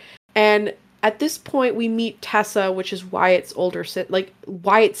 right? And at this point, we meet Tessa, which is Wyatt's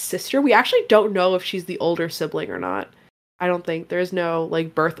Wyatt's sister. We actually don't know if she's the older sibling or not. I don't think. There's no,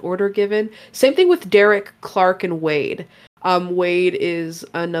 birth order given. Same thing with Derek, Clark, and Wade. Wade is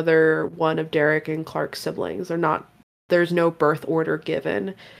another one of Derek and Clark's siblings. There's no birth order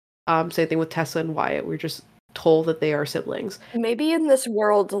given. Same thing with Tessa and Wyatt. We're just told that they are siblings. Maybe in this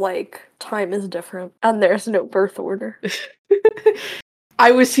world, time is different, and there's no birth order.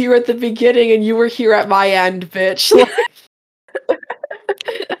 I was here at the beginning, and you were here at my end, bitch.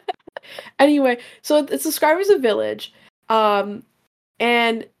 Anyway, so it's described as a village, and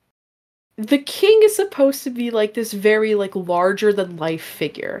the king is supposed to be this very larger than life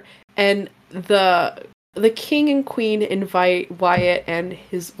figure, and the king and queen invite Wyatt and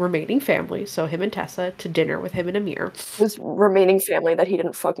his remaining family, so him and Tessa, to dinner with him and Amir. His remaining family that he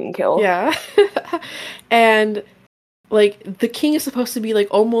didn't fucking kill. Yeah. And the king is supposed to be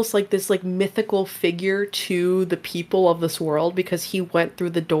almost this mythical figure to the people of this world, because he went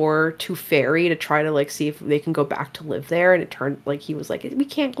through the door to Fairy to try to see if they can go back to live there, and it turned he was we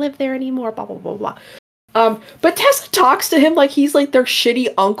can't live there anymore, blah blah blah blah. But Tessa talks to him like he's their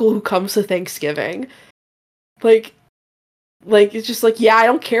shitty uncle who comes to Thanksgiving. It's just yeah, I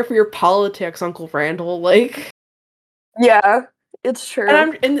don't care for your politics, Uncle Randall. Yeah. It's true.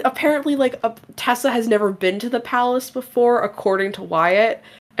 And apparently, Tessa has never been to the palace before, according to Wyatt,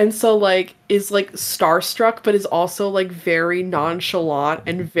 and so, is, starstruck, but is also, very nonchalant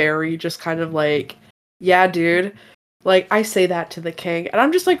and very just kind of yeah, dude. I say that to the king, and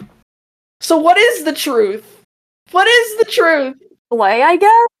I'm just so what is the truth? What is the truth? Slay, I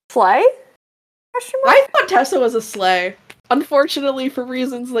guess? Slay? I thought Tessa was a slay. Unfortunately, for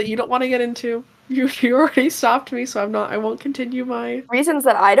reasons that you don't want to get into. You already stopped me, so I won't continue my... Reasons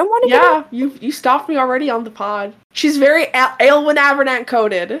that I don't want to get into? You stopped me already on the pod. She's very Aelwyn Abernant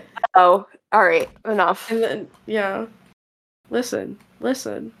coded. Oh, alright, enough. And then, yeah. Listen. I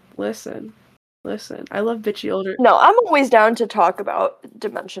love bitchy older... No, I'm always down to talk about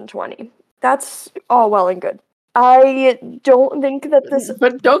Dimension 20. That's all well and good. I don't think that this...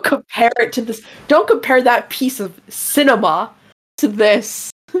 But don't compare it to this... Don't compare that piece of cinema to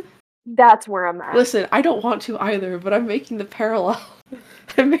this. That's where I'm at. Listen, I don't want to either, but I'm making the parallel.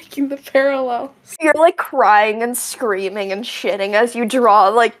 I'm making the parallel. You're crying and screaming and shitting as you draw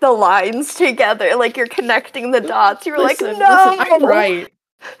the lines together, you're connecting the dots. You're listen, no, I'm right.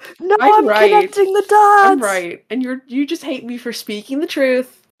 No, I'm right. Connecting the dots. I'm right, and you just hate me for speaking the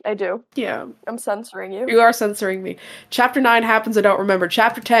truth. I do. Yeah, I'm censoring you. You are censoring me. Chapter 9 happens. I don't remember.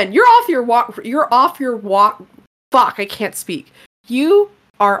 Chapter 10. You're off your walk. You're off your walk. Fuck, I can't speak. You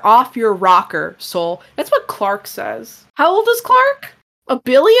are off your rocker, soul. That's what Clark says. How old is Clark? A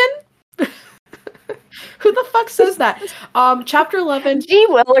billion? Who the fuck says that? Chapter 11. Gee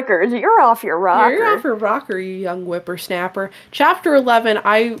Willikers, you're off your rocker. You're off your rocker, you young whippersnapper. Chapter 11,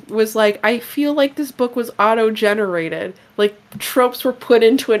 I was I feel like this book was auto-generated. Tropes were put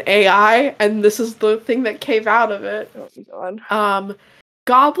into an AI, and this is the thing that came out of it. Oh my god.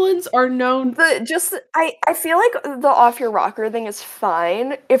 Goblins are known... I feel like the off your rocker thing is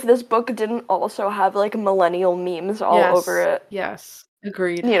fine if this book didn't also have millennial memes all over it. Yes.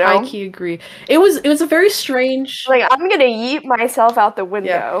 Agreed. You know? High key agree. It was a very strange... I'm gonna yeet myself out the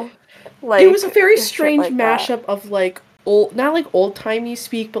window. Yeah. It was a very strange mashup of old, not old-timey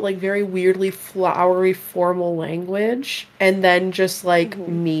speak, but very weirdly flowery formal language, and then just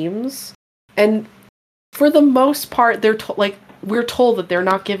memes. And for the most part, they're we're told that they're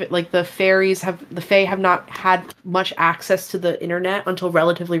not given, the Fae have not had much access to the internet until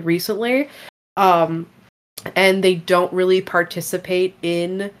relatively recently. And they don't really participate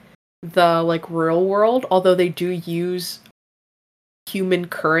in the, real world, although they do use human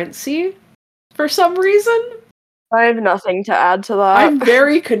currency for some reason. I have nothing to add to that. I'm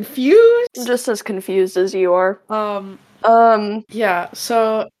very confused. I'm just as confused as you are. Yeah,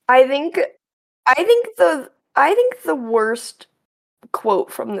 so... I think the worst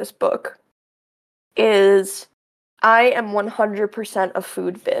quote from this book is, "I am 100% a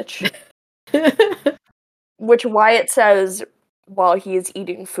food bitch." Which Wyatt says while he is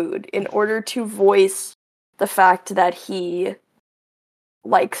eating food in order to voice the fact that he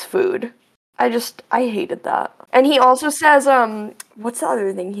likes food. I hated that. And he also says, what's the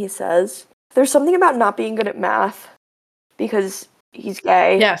other thing he says? There's something about not being good at math because he's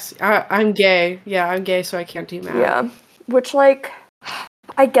gay. Yes, I'm gay. Yeah, I'm gay, so I can't do math. Yeah. Which, like,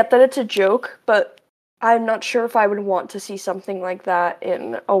 I get that it's a joke, but I'm not sure if I would want to see something like that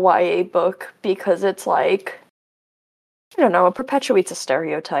in a YA book because it's like, I don't know, it perpetuates a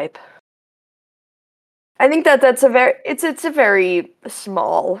stereotype. I think that's a very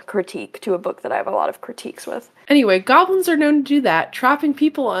small critique to a book that I have a lot of critiques with. Anyway, goblins are known to do that, trapping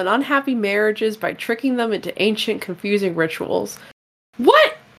people in unhappy marriages by tricking them into ancient, confusing rituals.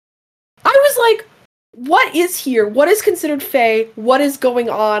 What? I was like, what is here? What is considered fae? What is going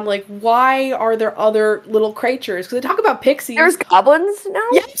on? Like, why are there other little creatures? Because they talk about pixies. There's goblins now?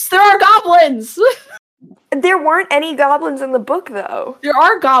 Yes, there are goblins! There weren't any goblins in the book, though. There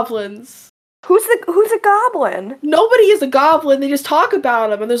are goblins. Who's a goblin? Nobody is a goblin, they just talk about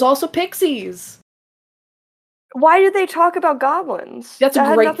them, and there's also pixies. Why did they talk about goblins? That's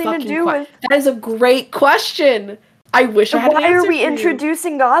a great fucking question. That is a great question. I wish I had an answer. Why are we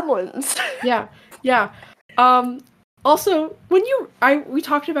introducing goblins? Yeah. Also, when we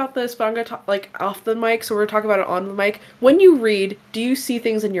talked about this, but I'm gonna talk like off the mic, so we're talking about it on the mic. When you read, do you see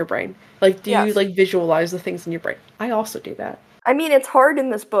things in your brain? Like, do you like visualize the things in your brain? I also do that. I mean, it's hard in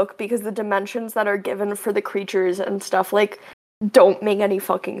this book because the dimensions that are given for the creatures and stuff, like, don't make any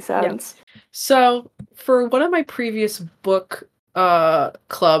fucking sense. Yeah. So, for one of my previous book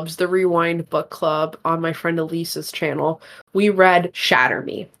clubs, the Rewind Book Club on my friend Elise's channel, we read Shatter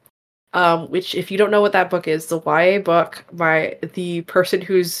Me. Which, if you don't know what that book is, the YA book by the person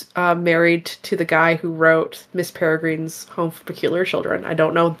who's married to the guy who wrote Miss Peregrine's Home for Peculiar Children. I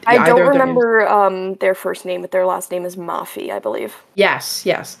don't know. I don't remember their first name, but their last name is Mafi, I believe. Yes.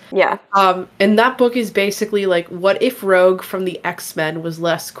 Yeah. And that book is basically like, what if Rogue from the X-Men was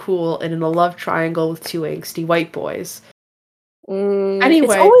less cool and in a love triangle with two angsty white boys?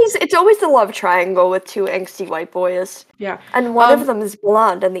 Anyway, it's always the love triangle with two angsty white boys. Yeah, and one of them is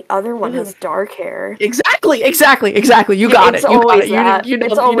blonde, and the other one has dark hair. Exactly. You got it. You got it. You know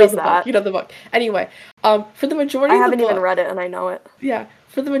the book. Anyway, for the majority, I haven't even read it, and I know it. Yeah,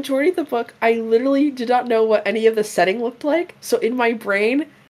 for the majority of the book, I literally did not know what any of the setting looked like. So in my brain,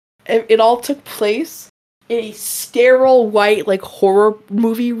 it all took place in a sterile white, like, horror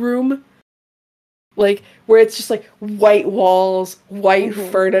movie room. Like, where it's just, like, white walls, white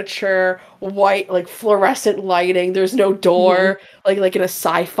furniture, white, like, fluorescent lighting, there's no door, like in a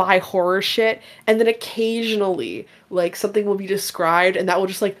sci-fi horror shit, and then occasionally, like, something will be described, and that will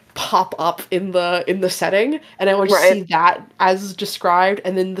just, like, pop up in the setting, and I will just see that as described,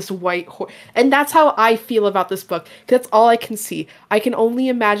 and then this white and that's how I feel about this book, because that's all I can see. I can only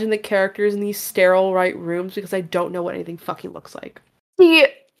imagine the characters in these sterile white rooms, because I don't know what anything fucking looks like. See,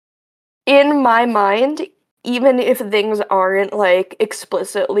 in my mind, even if things aren't, like,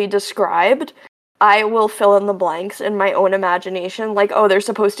 explicitly described, I will fill in the blanks in my own imagination. Like, oh, they're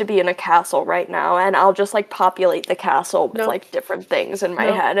supposed to be in a castle right now, and I'll just, like, populate the castle with, like, different things in my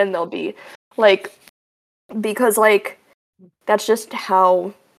head, and they'll be, like, because, like, that's just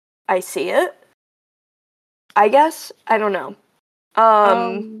how I see it, I guess? I don't know.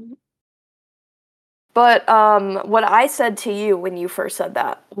 But what I said to you when you first said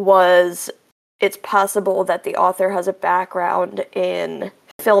that was it's possible that the author has a background in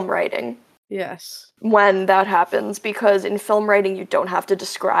film writing. Yes. When that happens, because in film writing you don't have to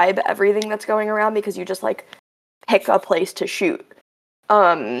describe everything that's going around because you just, like, pick a place to shoot.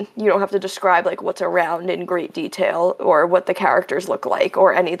 You don't have to describe, like, what's around in great detail or what the characters look like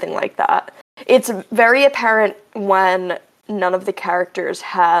or anything like that. It's very apparent when none of the characters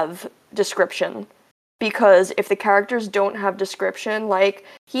have description. Because if the characters don't have description, like,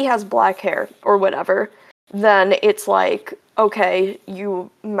 he has black hair or whatever, then it's like, okay, you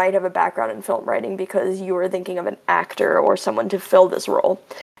might have a background in film writing because you were thinking of an actor or someone to fill this role.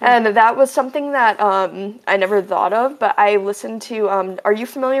 And that was something that I never thought of, but I listened to, are you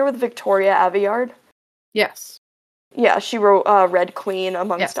familiar with Victoria Aveyard? Yes. Yeah, she wrote Red Queen,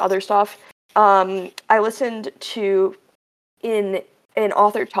 amongst other stuff. I listened to an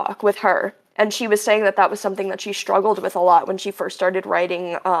author talk with her, and she was saying that was something that she struggled with a lot when she first started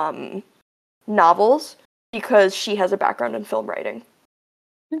writing novels, because she has a background in film writing.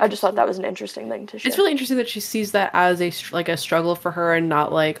 I just thought that was an interesting thing to share. It's really interesting that she sees that as a struggle for her, and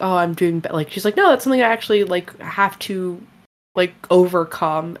not like, oh, I'm doing like, she's like, no, that's something I actually, like, have to, like,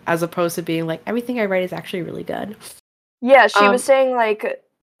 overcome, as opposed to being like, everything I write is actually really good. Yeah, she was saying,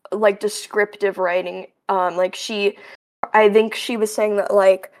 like descriptive writing, I think she was saying that,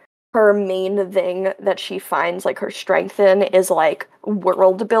 like, her main thing that she finds like her strength in is like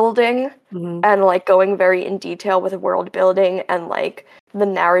world building and like going very in detail with world building and like the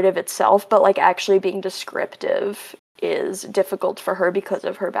narrative itself, but like actually being descriptive is difficult for her because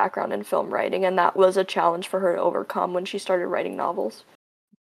of her background in film writing, and that was a challenge for her to overcome when she started writing novels.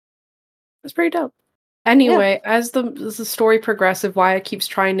 That's pretty dope. Anyway, as the story progresses, Wyatt keeps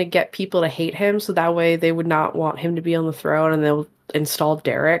trying to get people to hate him, so that way they would not want him to be on the throne, and they'll install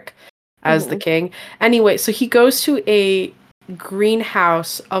Derek as the king. Anyway, so he goes to a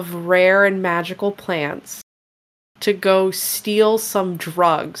greenhouse of rare and magical plants to go steal some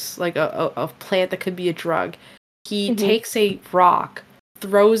drugs, like a plant that could be a drug. He takes a rock,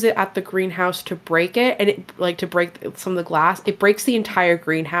 throws it at the greenhouse to break it, and to break some of the glass. It breaks the entire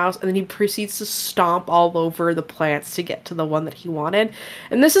greenhouse, and then he proceeds to stomp all over the plants to get to the one that he wanted.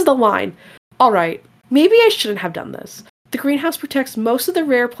 And this is the line. All right, maybe I shouldn't have done this. The greenhouse protects most of the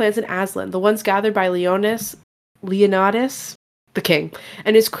rare plants in Aslan, the ones gathered by Leonidas, the king,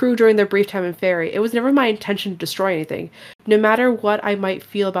 and his crew during their brief time in Fairy. It was never my intention to destroy anything. No matter what I might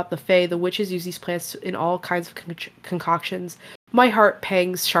feel about the Fae, the witches use these plants in all kinds of concoctions. My heart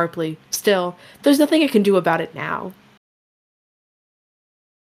pangs sharply. Still, there's nothing I can do about it now.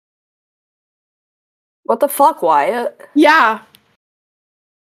 What the fuck, Wyatt? Yeah.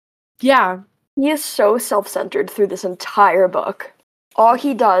 Yeah. He is so self-centered through this entire book. All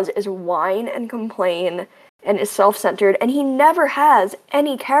he does is whine and complain and is self-centered, and he never has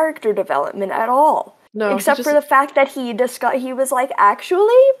any character development at all. No, except for the fact that he was like,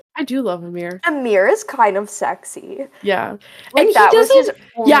 actually, I do love Amir. Amir is kind of sexy. Yeah, like and that was his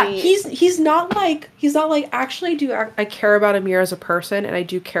only... Yeah, he's not like actually I care about Amir as a person, and I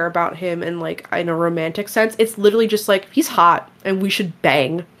do care about him in like in a romantic sense. It's literally just like he's hot and we should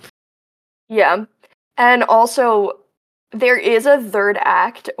bang. Yeah, and also there is a third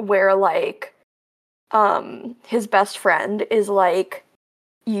act where like his best friend is like,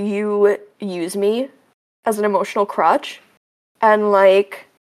 you use me as an emotional crutch, and like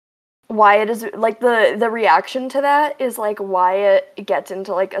Wyatt is like the reaction to that is like Wyatt gets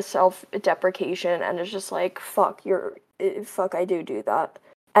into like a self-deprecation and is just like, fuck I do that,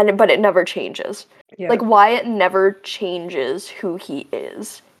 but it never changes. Like Wyatt never changes who he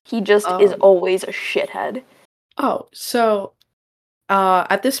is. He just is always a shithead. So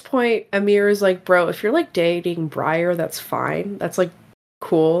at this point, Amir is like, bro, if you're like dating Briar, that's fine. That's like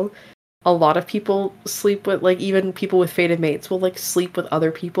cool. A lot of people sleep with, like, even people with fated mates will like sleep with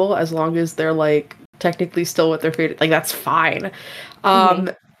other people as long as they're like technically still with their fated, like that's fine.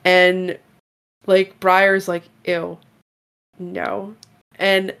 And like Briar's like, ew, no.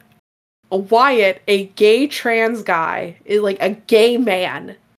 And Wyatt, a gay trans guy, is like a gay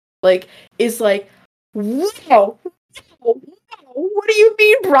man, like is like, whoa, what do you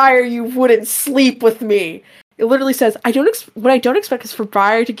mean, Briar, you wouldn't sleep with me? It literally says, what I don't expect is for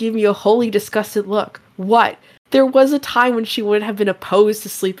Briar to give me a wholly disgusted look. What? There was a time when she would have been opposed to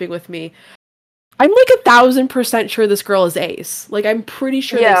sleeping with me. I'm like 1,000% sure this girl is ace. Like, I'm pretty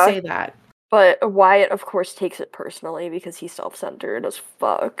sure they say that. But Wyatt, of course, takes it personally because he's self-centered as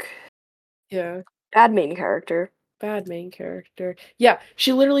fuck. Yeah. Bad main character. Yeah,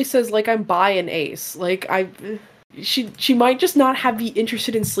 she literally says, like, I'm bi and ace. Like, She might just not be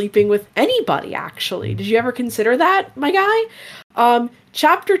interested in sleeping with anybody, actually. Did you ever consider that, my guy?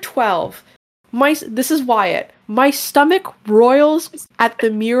 Chapter 12. This is Wyatt. My stomach roils at the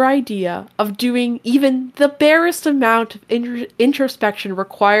mere idea of doing even the barest amount of introspection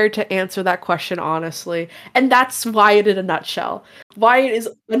required to answer that question honestly. And that's Wyatt in a nutshell. Wyatt is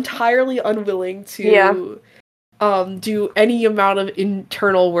entirely unwilling to do any amount of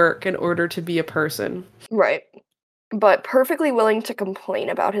internal work in order to be a person. Right. But perfectly willing to complain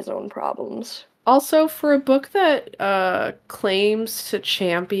about his own problems. Also, for a book that claims to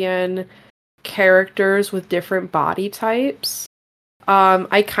champion characters with different body types,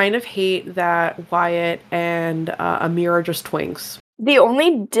 I kind of hate that Wyatt and Amir are just twinks. The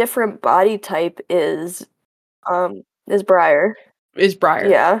only different body type is Briar.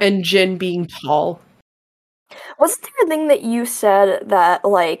 Yeah. And Jin being tall. Wasn't there a thing that you said that,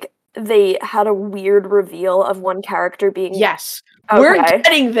 like, they had a weird reveal of one character being... Yes. Okay. We're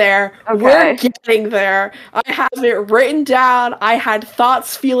getting there. Okay. We're getting there. I have it written down. I had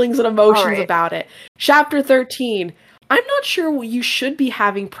thoughts, feelings, and emotions about it. Chapter 13. I'm not sure you should be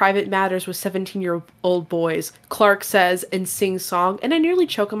having private matters with 17-year-old boys, Clark says and sings song, and I nearly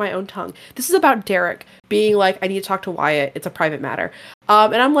choke on my own tongue. This is about Derek being like, I need to talk to Wyatt. It's a private matter.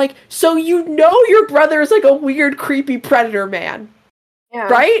 And I'm like, so you know your brother is like a weird, creepy predator man. Yeah.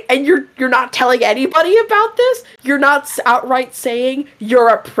 Right? And you're not telling anybody about this? You're not outright saying you're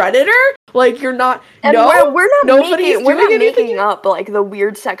a predator? Like, you're not... And no? we're not Nobody's making up, like, the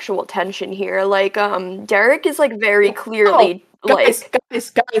weird sexual tension here. Like, Derek is, like, very clearly,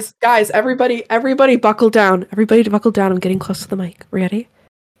 Guys, everybody buckle down. Everybody buckle down. I'm getting close to the mic. Ready?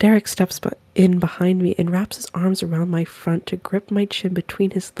 Derek steps in behind me and wraps his arms around my front to grip my chin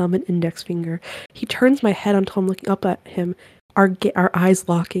between his thumb and index finger. He turns my head until I'm looking up at him, our eyes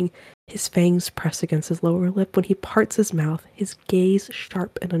locking. His fangs press against his lower lip. When he parts his mouth, his gaze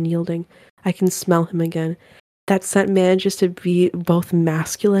sharp and unyielding. I can smell him again. That scent manages to be both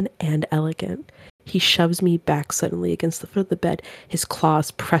masculine and elegant. He shoves me back suddenly against the foot of the bed, his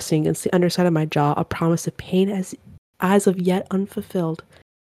claws pressing against the underside of my jaw, a promise of pain as of yet unfulfilled.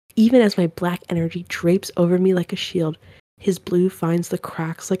 Even as my black energy drapes over me like a shield, his blue finds the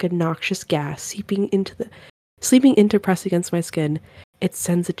cracks like a noxious gas sleeping in to press against my skin. It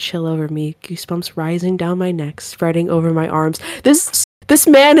sends a chill over me, goosebumps rising down my neck, spreading over my arms. This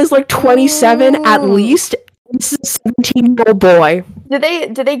man is like 27 at least. This is a 17-year-old boy.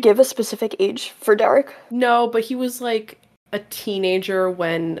 Did they give a specific age for Derek? No, but he was like a teenager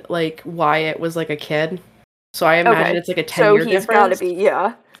when like Wyatt was like a kid. So I imagine it's like a 10-year difference. So he's gotta be,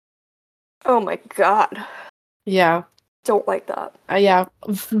 yeah. Oh my god. Yeah. Don't like that. Yeah.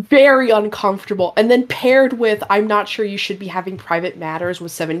 Very uncomfortable. And then paired with, I'm not sure you should be having private matters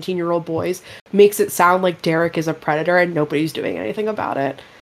with 17-year-old boys, makes it sound like Derek is a predator and nobody's doing anything about it.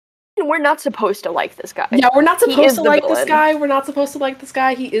 We're not supposed to like this guy. Yeah, we're not supposed to like this guy. We're not supposed to like this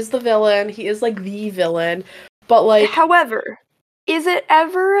guy. He is the villain. He is like the villain. But like... However, is it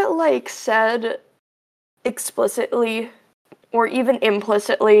ever like said explicitly or even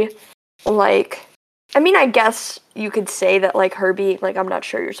implicitly, like, I mean, I guess you could say that, like, her being, like, I'm not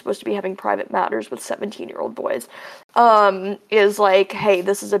sure you're supposed to be having private matters with 17-year-old boys, is like, hey,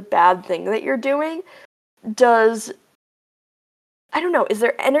 this is a bad thing that you're doing. I don't know, is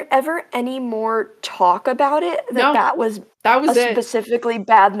there ever any more talk about it? That was a specifically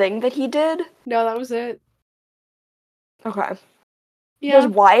bad thing that he did? No, that was it. Okay. Yeah. Does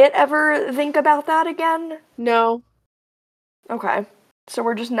Wyatt ever think about that again? No. Okay. So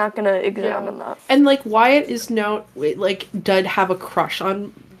we're just not gonna examine that. And like Wyatt is did have a crush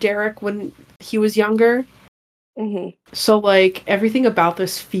on Derek when he was younger. Mm-hmm. So like everything about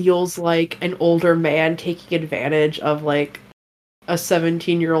this feels like an older man taking advantage of like a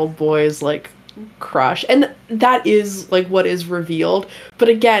 17-year-old boy's like crush, and that is like what is revealed. But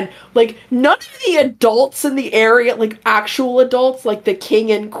again, like none of the adults in the area, like actual adults, like the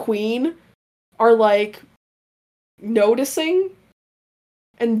king and queen, are like noticing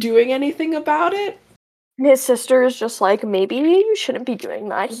and doing anything about it. His sister is just like, maybe you shouldn't be doing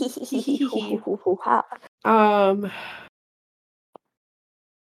that.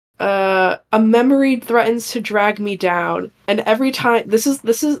 A memory threatens to drag me down, and every time this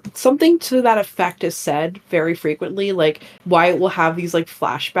is something to that effect is said very frequently. Like Wyatt will have these like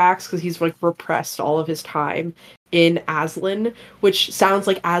flashbacks because he's like repressed all of his time in Aslan, which sounds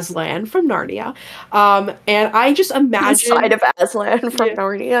like Aslan from Narnia. And I just imagine inside of Aslan from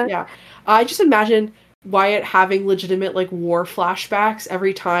Narnia. Yeah, I just imagine Wyatt having legitimate like war flashbacks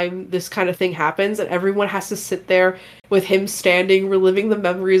every time this kind of thing happens, and everyone has to sit there with him standing reliving the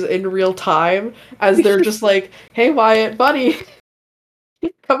memories in real time as they're just like, hey Wyatt, buddy,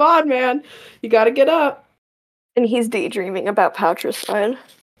 come on man, you gotta get up. And he's daydreaming about Patricide.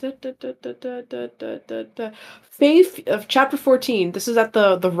 Faith of chapter 14, this is at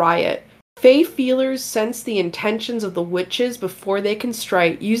the riot. Fae feelers sense the intentions of the witches before they can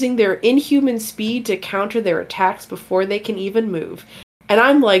strike, using their inhuman speed to counter their attacks before they can even move. And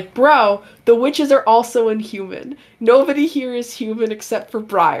I'm like, bro, the witches are also inhuman. Nobody here is human except for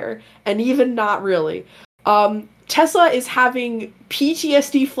Briar, and even not really. Tessa is having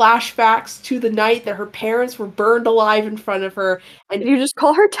PTSD flashbacks to the night that her parents were burned alive in front of her. And did you just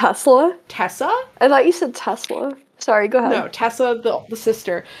call her Tesla? Tessa? I thought you said Tesla. Sorry, go ahead. No, Tessa, the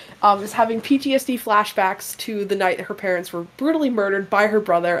sister, is having PTSD flashbacks to the night that her parents were brutally murdered by her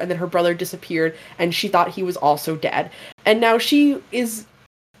brother, and then her brother disappeared, and she thought he was also dead. And now she is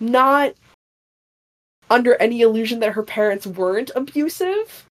not under any illusion that her parents weren't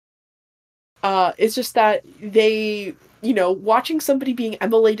abusive. It's just that they, watching somebody being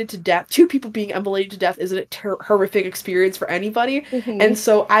immolated to death, two people being immolated to death is a horrific experience for anybody. Mm-hmm. And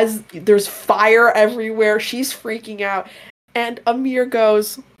so as there's fire everywhere, she's freaking out. And Amir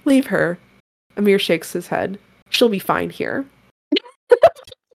goes, leave her. Amir shakes his head. She'll be fine here.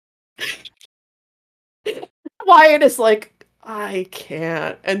 Wyatt is like, I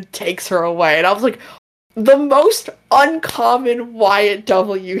can't, and takes her away. And I was like, the most uncommon Wyatt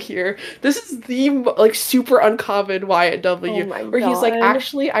W here. This is the like super uncommon Wyatt W, Oh my where he's like, God.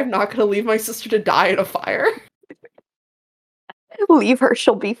 actually, I'm not gonna leave my sister to die in a fire. Leave her,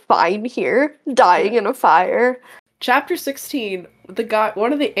 she'll be fine here, dying in a fire. Chapter 16,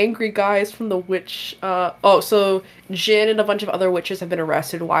 one of the angry guys from the witch, so Jin and a bunch of other witches have been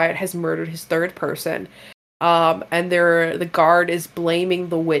arrested. Wyatt has murdered his third person. And the guard is blaming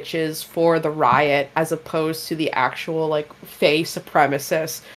the witches for the riot as opposed to the actual, like, Fae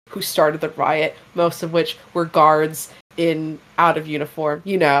supremacists who started the riot, most of which were guards out of uniform,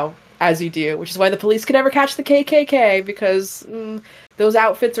 as you do, which is why the police could never catch the KKK, because those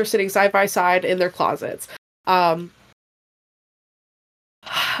outfits are sitting side by side in their closets. One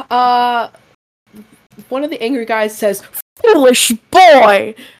of the angry guys says, "Foolish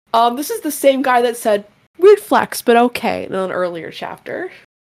boy!" This is the same guy that said, "Weird flex, but okay," in an earlier chapter.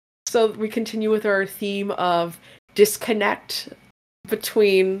 So we continue with our theme of disconnect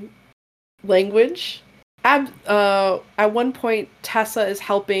between language. At one point, Tessa is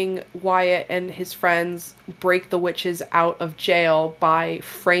helping Wyatt and his friends break the witches out of jail by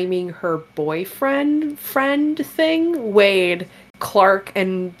framing her boyfriend thing, Wade, Clark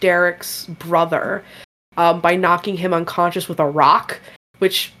and Derek's brother, by knocking him unconscious with a rock,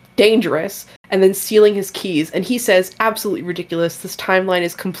 which dangerous, and then stealing his keys. And he says, absolutely ridiculous. This timeline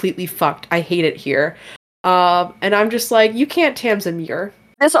is completely fucked. I hate it here. And I'm just like, you can't Tamsin Muir.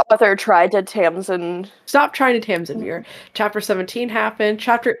 This author tried to Tamsin. Stop trying to Tamsin Muir. Chapter 17 happened.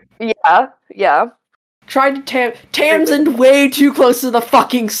 Yeah. Tried to Tamsin way too close to the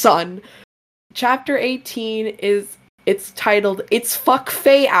fucking sun. Chapter 18 it's titled "It's Fuck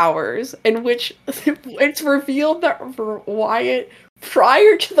Fae Hours," in which it's revealed that Wyatt,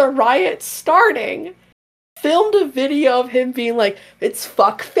 prior to the riot starting, filmed a video of him being like, "It's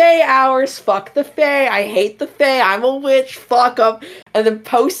fuck Fae hours, fuck the Fae, I hate the Fae, I'm a witch, fuck them," and then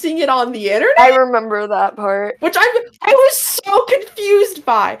posting it on the internet. I remember that part. Which I was so confused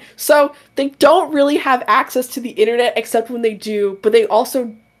by. So they don't really have access to the internet except when they do, but they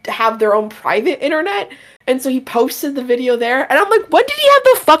also have their own private internet. And so he posted the video there, and I'm like, when did he have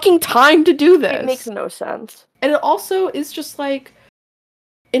the fucking time to do this? It makes no sense. And it also is just like,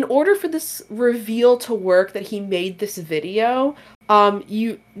 in order for this reveal to work that he made this video,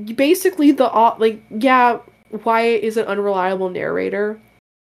 you basically Wyatt is an unreliable narrator,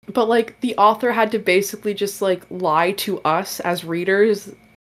 but like the author had to basically just like lie to us as readers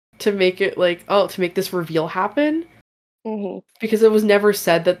to make it to make this reveal happen. Mm-hmm. Because it was never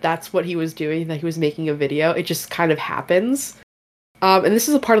said that that's what he was doing, that he was making a video. It just kind of happens. And this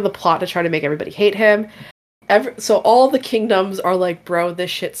is a part of the plot to try to make everybody hate him. So all the kingdoms are like, bro,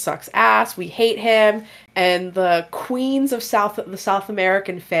 this shit sucks ass. We hate him. And the queens of the South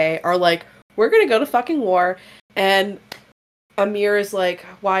American Fae are like, we're gonna go to fucking war. And Amir is like,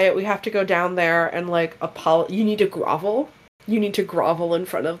 Wyatt, we have to go down there and like you need to grovel. You need to grovel in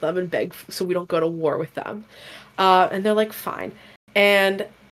front of them and beg so we don't go to war with them. And they're like, fine. And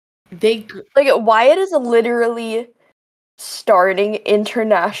they... Like, Wyatt is literally starting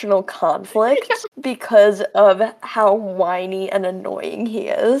international conflict because of how whiny and annoying he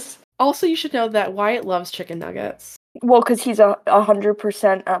is. Also, you should know that Wyatt loves chicken nuggets. Well, because he's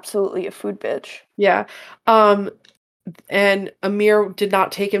 100% absolutely a food bitch. Yeah. And Amir did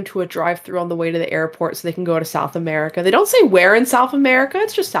not take him to a drive-thru on the way to the airport so they can go to South America. They don't say where in South America,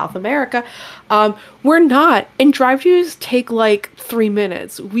 it's just South America. We're not. And drive-thrus take like 3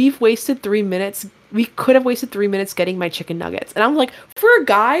 minutes. We've wasted 3 minutes. We could have wasted 3 minutes getting my chicken nuggets. And I'm like, for a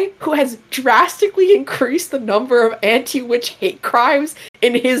guy who has drastically increased the number of anti-witch hate crimes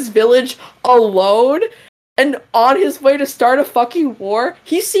in his village alone, and on his way to start a fucking war,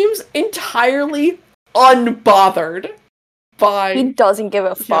 he seems entirely unbothered by... He doesn't give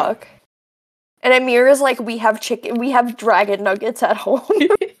a fuck. And Amir is like, we have dragon nuggets at home.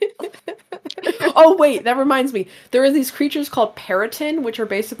 Oh wait, that reminds me. There are these creatures called periton, which are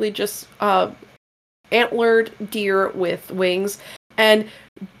basically just antlered deer with wings. And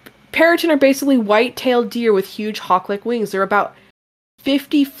periton are basically white-tailed deer with huge hawk-like wings. There are about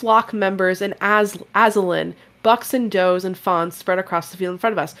 50 flock members in Azalin, bucks and does and fawns spread across the field in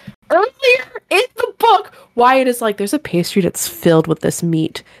front of us. Earlier in the book, Wyatt is like, there's a pastry that's filled with this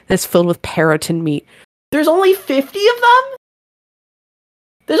meat, that's filled with periton meat. There's only 50 of them?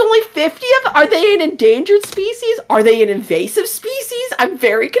 There's only 50 of them? Are they an endangered species? Are they an invasive species? I'm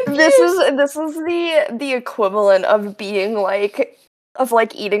very confused. This is the equivalent of being like,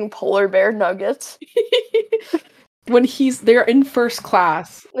 eating polar bear nuggets. When they're in first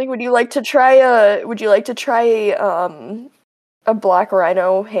class. Like, would you like to try a black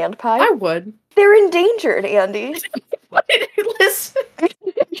rhino hand pie? I would. They're endangered, Andy. Listen.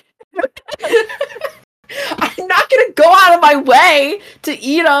 I'm not gonna go out of my way to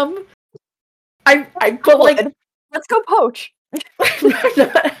eat them. But like, let's go poach.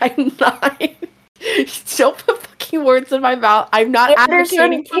 I'm not. Don't put fucking words in my mouth. I'm not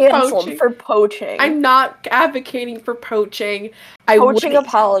advocating for poaching. I'm not advocating for poaching. Poaching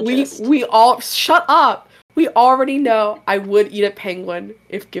apologist. We all shut up. We already know I would eat a penguin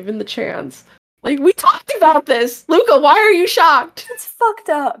if given the chance. Like, we talked about this. Luca, why are you shocked? It's fucked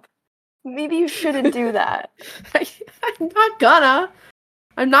up. Maybe you shouldn't do that. I'm not gonna.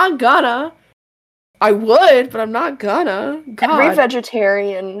 I would, but I'm not gonna. God. Every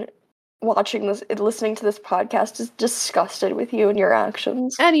vegetarian listening to this podcast is disgusted with you and your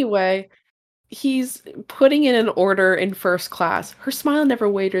actions. Anyway, he's putting in an order in first class. Her smile never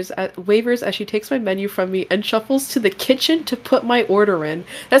wavers as she takes my menu from me and shuffles to the kitchen to put my order in.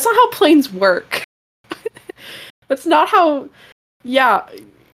 That's not how planes work. That's not how...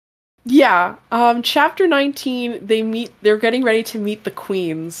 Yeah. Chapter 19, they're getting ready to meet the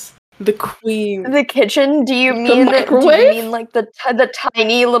queens. The queen. The kitchen? Do you mean like the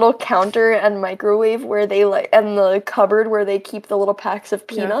tiny little counter and microwave where they and the cupboard where they keep the little packs of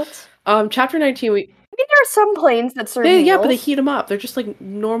peanuts? Yeah. Chapter 19. I mean, there are some planes that serve meals. Yeah, but they heat them up. They're just like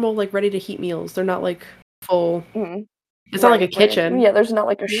normal, like ready to heat meals. They're not like full. Mm. It's not like a kitchen. Right. Yeah, there's not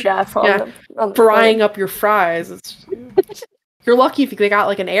like a chef on the frying plane. Up your fries. You're lucky if they got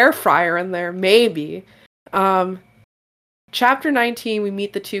like an air fryer in there, maybe. Chapter 19, we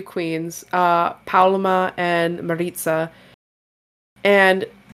meet the two queens, Paloma and Maritza, and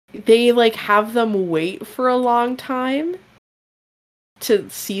they like have them wait for a long time to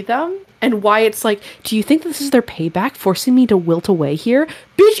see them, and Wyatt's like, do you think this is their payback, forcing me to wilt away here?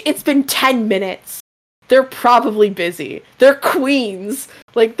 Bitch, it's been 10 minutes. They're probably busy. They're queens.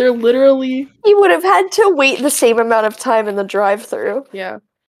 Like, they're literally... He would have had to wait the same amount of time in the drive-thru. Yeah.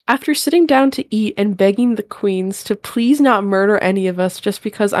 After sitting down to eat and begging the queens to please not murder any of us just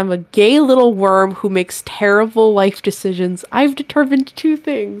because I'm a gay little worm who makes terrible life decisions, I've determined two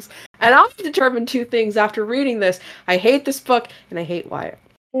things. And I've determined two things after reading this. I hate this book, and I hate Wyatt.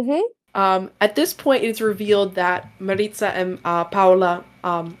 Mm-hmm. At this point, it's revealed that Maritza and Paloma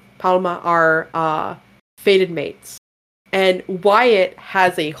are fated mates. And Wyatt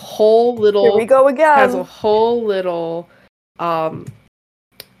has a whole little... Here we go again. Has a whole little...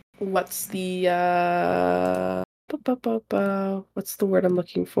 what's the what's the word I'm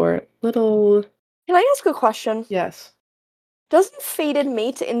looking for? Little... Can I ask a question? Yes. Doesn't fated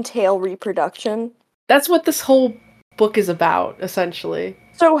mate entail reproduction? That's what this whole book is about, essentially.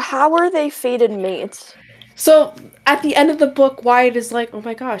 So how are they fated mates? So, at the end of the book, Wyatt is like, oh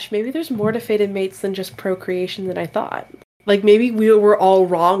my gosh, maybe there's more to fated mates than just procreation than I thought. Like, maybe we were all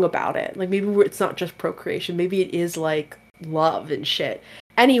wrong about it. Like, maybe it's not just procreation. Maybe it is, like, love and shit.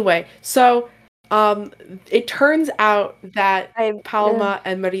 Anyway, so, it turns out that Paloma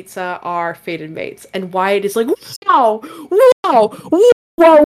and Maritza are fated mates. And Wyatt is like, whoa,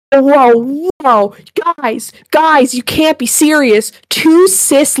 guys, you can't be serious. Two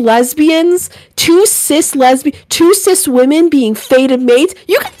cis women being fated mates?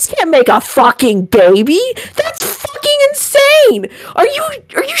 You guys can't make a fucking baby? That's fucking insane! Are you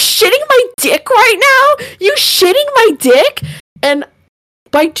shitting my dick right now? You shitting my dick? And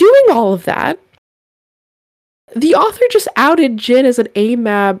by doing all of that, the author just outed Jin as an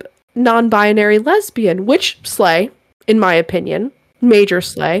AMAB non-binary lesbian, which slay, in my opinion. Major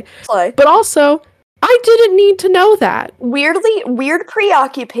slay. But also, I didn't need to know that. Weird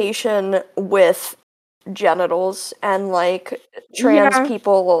preoccupation with genitals and, like, trans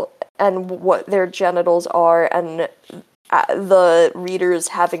people and what their genitals are, and the readers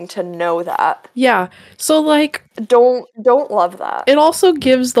having to know that. Yeah. So, like... Don't love that. It also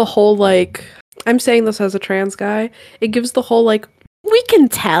gives the whole, like... I'm saying this as a trans guy. It gives the whole, like, we can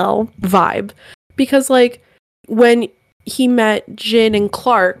tell vibe. Because, like, when he met Jin and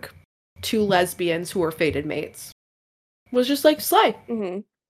Clark, two lesbians who were fated mates, was just like, slay. Mm-hmm.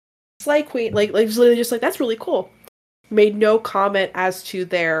 Slay queen. Like literally just like, that's really cool. Made no comment as to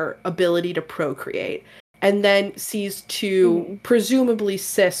their ability to procreate. And then sees two presumably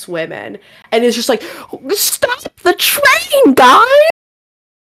cis women and is just like, stop the train, guys!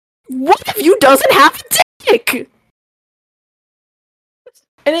 One of you doesn't have a dick!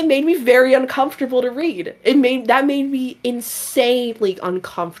 And it made me very uncomfortable to read. That made me insanely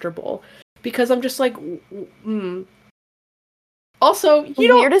uncomfortable. Because I'm just like, Also,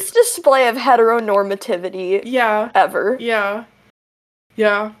 weirdest display of heteronormativity ever. Yeah.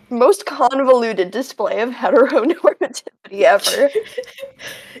 Most convoluted display of heteronormativity ever.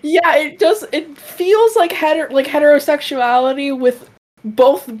 Yeah, it feels like heterosexuality with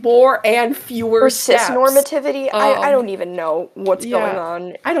both more and fewer Or steps. cis-normativity. I don't even know what's going Yeah,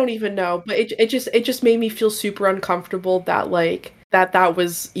 on. I don't even know, but it just made me feel super uncomfortable that like that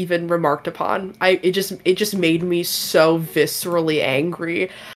was even remarked upon. It just made me so viscerally angry.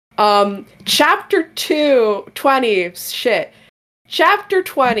 Chapter 20, shit. Chapter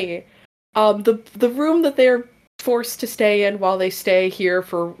 20. The room that they're forced to stay in while they stay here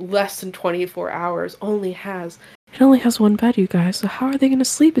for less than 24 hours it only has one bed, you guys. So how are they going to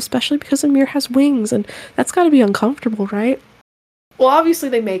sleep, especially because Amir has wings and that's got to be uncomfortable, right? Well, obviously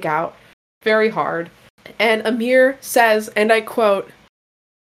they make out very hard. And Amir says, and I quote,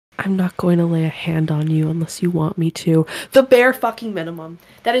 "I'm not going to lay a hand on you unless you want me to." The bare fucking minimum.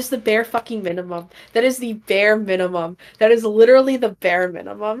 That is the bare fucking minimum. That is the bare minimum. That is literally the bare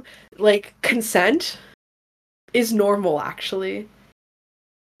minimum. Like, consent is normal, actually.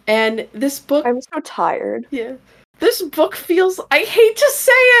 And this book, I'm so tired. yeah. This book feels, I hate to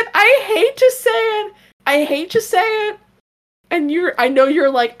say it. I hate to say it. I hate to say it. And I know you're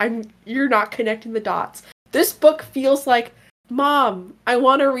like, you're not connecting the dots. This book feels like, Mom, I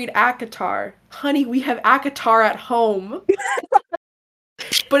want to read ACOTAR. Honey, we have ACOTAR at home.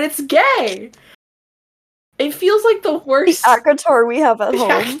 But it's gay. It feels like the worst. The ACOTAR we have at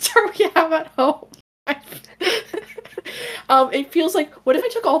home. ACOTAR we have at home. It feels like, what if I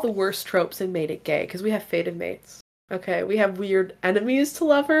took all the worst tropes and made it gay? Because we have fated mates. Okay, we have weird enemies to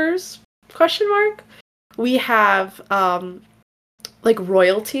lovers? Question mark. We have like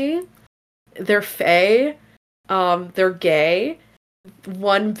royalty. They're fae. They're gay.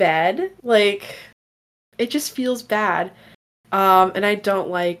 One bed. Like, it just feels bad. And I don't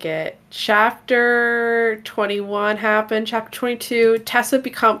like it. Chapter 21 happened. Chapter 22, Tessa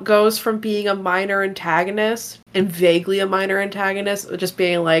goes from being a minor antagonist and vaguely a minor antagonist, just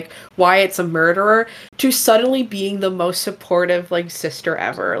being like Wyatt's a murderer, to suddenly being the most supportive like sister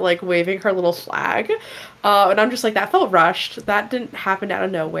ever, like waving her little flag. And I'm just like, that felt rushed. That didn't happen out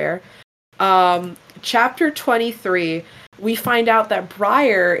of nowhere. Chapter 23, we find out that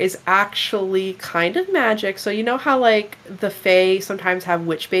Briar is actually kind of magic. So you know how like the Fae sometimes have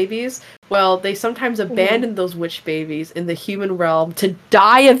witch babies? Well, they sometimes abandon those witch babies in the human realm to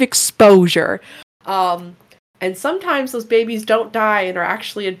die of exposure. And sometimes those babies don't die and are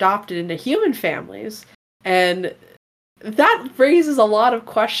actually adopted into human families. And that raises a lot of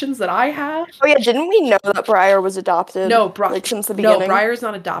questions that I have. Oh yeah, didn't we know that Briar was adopted? No, like since the beginning. No, Briar's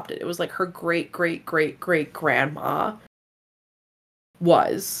not adopted. It was like her great great great great grandma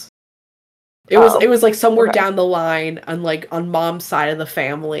was. It was like somewhere down the line, and like on mom's side of the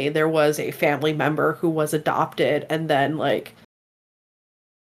family, there was a family member who was adopted, and then like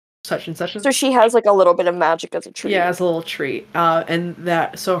such and such. So she has like a little bit of magic as a treat. Yeah, as a little treat. And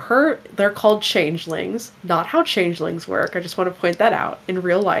that, so they're called changelings, not how changelings work. I just want to point that out. In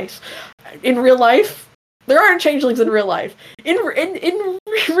real life, there aren't changelings in real life. In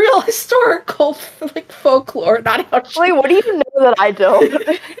real historical like folklore, not how. Wait, what do you know that I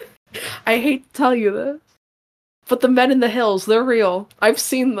don't? I hate to tell you this, but the men in the hills, they're real. I've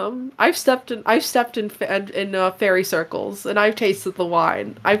seen them. I've stepped in fairy circles, and I've tasted the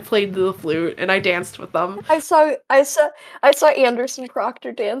wine. I've played the flute, and I danced with them. I saw Anderson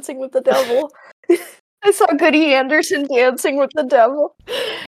Proctor dancing with the devil. I saw Goody Anderson dancing with the devil.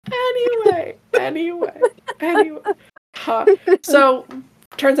 Anyway. So,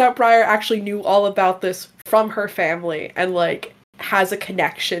 turns out Briar actually knew all about this from her family, and like has a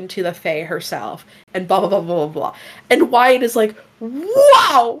connection to the Fae herself, and blah blah blah blah blah blah. And Wyatt is like,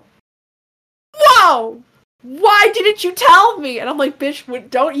 wow, why didn't you tell me? And I'm like, bitch,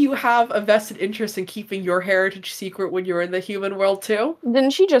 don't you have a vested interest in keeping your heritage secret when you're in the human world too? Didn't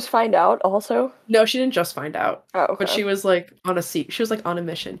she just find out also? No, she didn't just find out. Oh, okay. But she was like she was like on a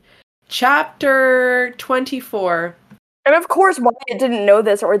mission. Chapter 24. And of course Wyatt didn't know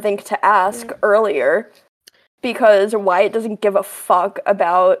this or think to ask earlier, because Wyatt doesn't give a fuck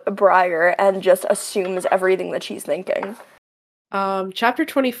about Briar and just assumes everything that she's thinking. Chapter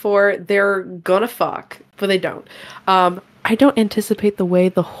 24, they're gonna fuck, but they don't. I don't anticipate the way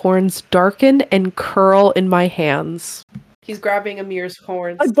the horns darken and curl in my hands. He's grabbing Amir's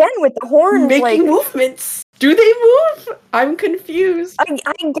horns. Again with the horns, making movements. Do they move? I'm confused. I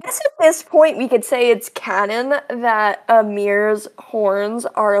guess at this point we could say it's canon that Amir's horns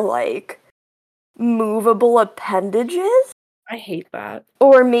are like movable appendages. I hate that.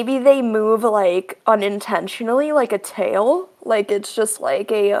 Or maybe they move like unintentionally, like a tail. Like it's just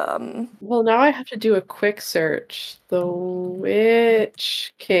like a Well, now I have to do a quick search. The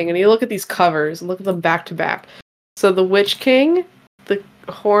Witch King. And you look at these covers and look at them back to back. So the Witch King, the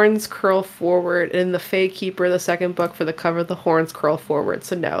horns curl forward. In the Fae Keeper, the second book, for the cover, the horns curl forward.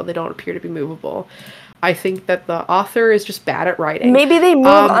 So no, they don't appear to be movable. I think that the author is just bad at writing. Maybe they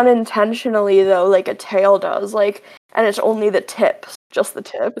move unintentionally, though, like a tail does, like, and it's only the tips, just the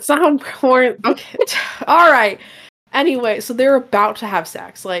tip. It's not important. Okay. All right. Anyway, so they're about to have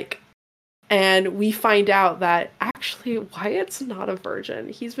sex, like, and we find out that actually Wyatt's not a virgin.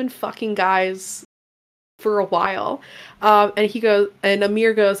 He's been fucking guys for a while. And he goes, and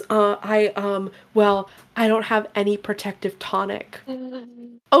Amir goes, well, I don't have any protective tonic.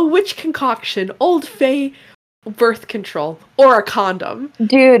 A witch concoction, old Fae birth control, or a condom.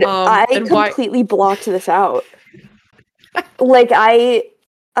 Dude, I completely blocked this out. Like, I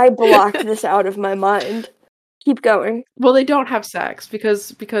blocked this out of my mind. Keep going. Well, they don't have sex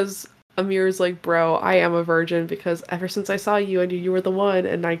because Amir's like, bro, I am a virgin because ever since I saw you, I knew you were the one,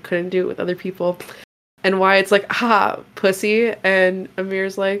 and I couldn't do it with other people. And Wyatt's like, pussy. And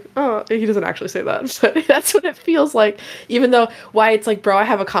Amir's like, oh, he doesn't actually say that, but that's what it feels like. Even though Wyatt's like, bro, I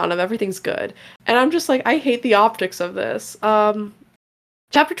have a condom, everything's good. And I'm just like, I hate the optics of this.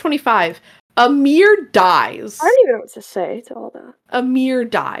 Chapter 25. Amir dies. I don't even know what to say to all that. Amir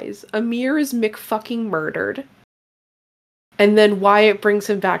dies. Amir is McFucking murdered. And then Wyatt brings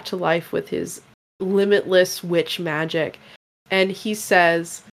him back to life with his limitless witch magic. And he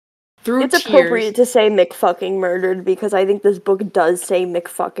says, through it's tears, appropriate to say McFucking murdered because I think this book does say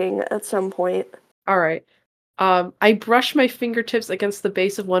McFucking at some point. Alright. I brushed my fingertips against the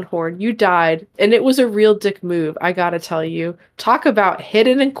base of one horn. You died. And it was a real dick move, I gotta tell you. Talk about hit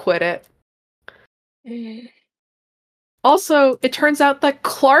it and quit it. Also, it turns out that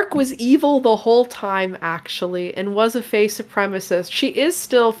Clark was evil the whole time, actually, and was a Fae supremacist. She is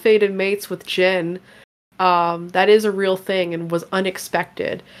still fated mates with Jin. That is a real thing and was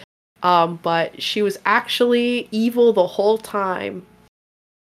unexpected. But she was actually evil the whole time.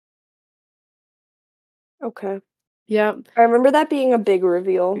 Okay. Yeah. I remember that being a big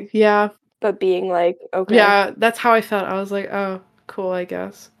reveal. Yeah. But being like, okay. Yeah, that's how I felt. I was like, oh, cool, I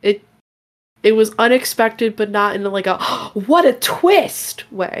guess. It was unexpected, but not in like a what a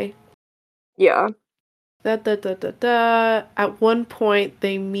twist way. Yeah. At one point,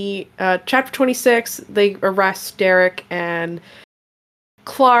 they meet. Chapter 26. They arrest Derek and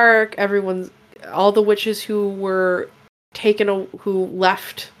Clark. All the witches who were who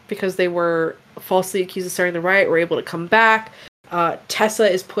left because they were falsely accused of starting the riot, were able to come back. Tessa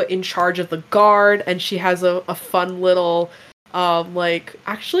is put in charge of the guard, and she has a fun little.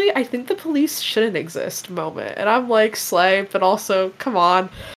 Actually, I think the police shouldn't exist moment. And I'm like, slay, but also, come on.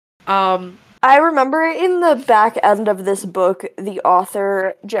 I remember in the back end of this book, the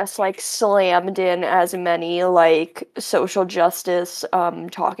author just, like, slammed in as many, like, social justice,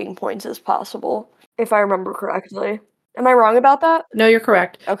 talking points as possible, if I remember correctly. Am I wrong about that? No, you're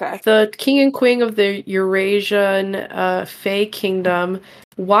correct. Okay. The king and queen of the Eurasian Fae Kingdom,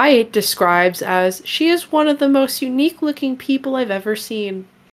 Wyatt describes as, she is one of the most unique-looking people I've ever seen.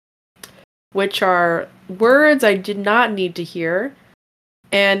 Which are words I did not need to hear.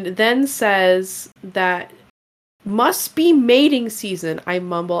 And then says that must be mating season, I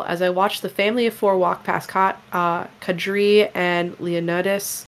mumble as I watch the family of four walk past Kadri and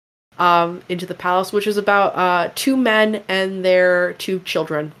Leonidas into the palace, which is about 2 men and their 2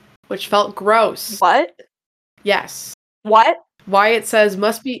 children, which felt gross. What? Yes. What? Wyatt says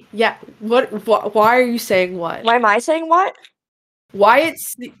must be, yeah, what why are you saying what? Why am I saying what? Wyatt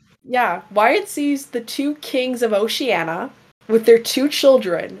sees the 2 kings of Oceania with their 2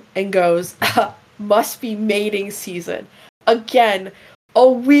 children and goes, must be mating season. Again, a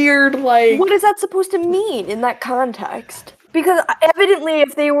weird, like... What is that supposed to mean in that context? Because evidently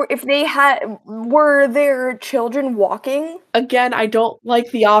if they were their children walking? Again, I don't like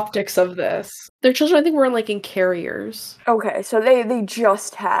the optics of this. Their children, I think, were in carriers. Okay, so they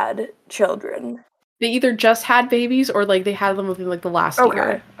just had children. They either just had babies or, they had them within, the last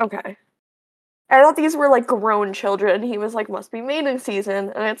year. Okay. I thought these were, grown children. He was like, must be mating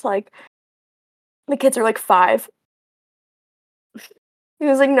season. And it's like, the kids are, 5. He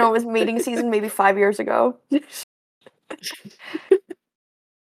was like, no, it was mating season maybe 5 years ago.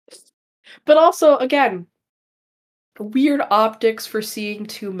 But also, again, weird optics for seeing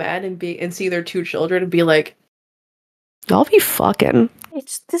 2 men and see their 2 children and be like, y'all be fucking.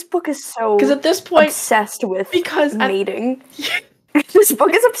 This book is so because at this point obsessed with mating. This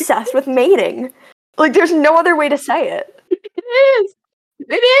book is obsessed with mating. There's no other way to say it.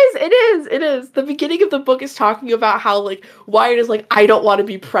 It is. The beginning of the book is talking about how, Wyatt is I don't want to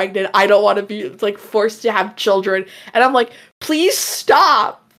be pregnant. I don't want to be, forced to have children. And I'm like, please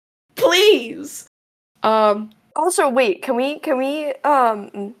stop. Please. Also, wait, can we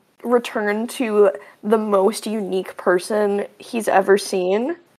return to the most unique person he's ever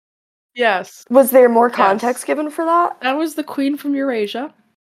seen? Yes. Was there more Yes. context given for that? That was the queen from Eurasia.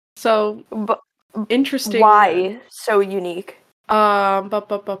 So But interesting. why so unique? Her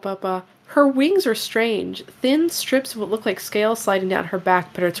wings are strange. Thin strips of what look like scales sliding down her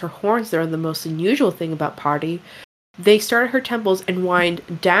back, but it's her horns that are the most unusual thing about Party. They start at her temples and wind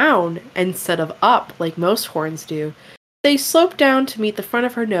down instead of up like most horns do. They slope down to meet the front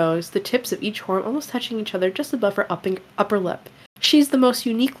of her nose, the tips of each horn almost touching each other just above her upper lip. She's one of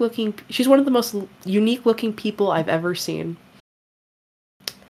the most unique looking people I've ever seen.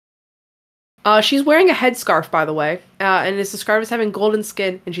 She's wearing a headscarf, by the way, and is described as having golden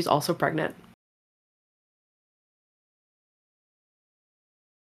skin, and she's also pregnant.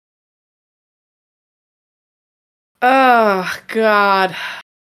 Oh, God.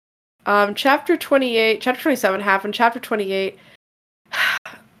 Chapter 27 happened. Chapter 28.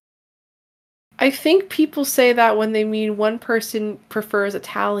 I think people say that when they mean one person prefers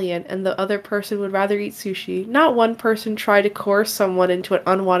Italian and the other person would rather eat sushi. Not one person tried to coerce someone into an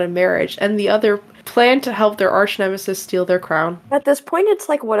unwanted marriage, and the other planned to help their arch nemesis steal their crown. At this point, it's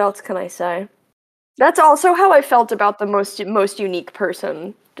like, what else can I say? That's also how I felt about the most unique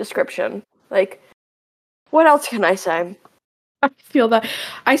person description. Like, what else can I say? I feel that.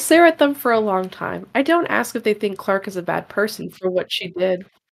 I stare at them for a long time. I don't ask if they think Clark is a bad person for what she did.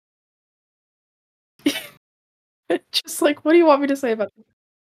 Just like, what do you want me to say about that?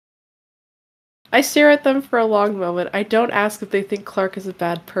 I stare at them for a long moment. I don't ask if they think Clark is a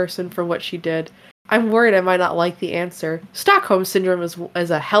bad person for what she did. I'm worried I might not like the answer. Stockholm Syndrome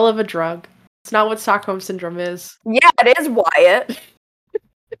is a hell of a drug. It's not what Stockholm Syndrome is. Yeah, it is, Wyatt.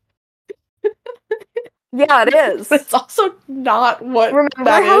 Yeah, it is. But it's also not what Remember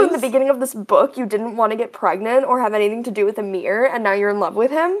that how is? in the beginning of this book you didn't want to get pregnant or have anything to do with Amir, and now you're in love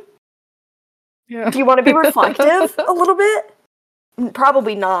with him? Yeah. Do you want to be reflective a little bit?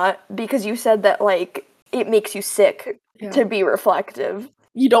 Probably not, because you said that, like, it makes you sick to be reflective.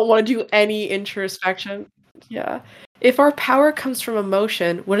 You don't want to do any introspection. Yeah. If our power comes from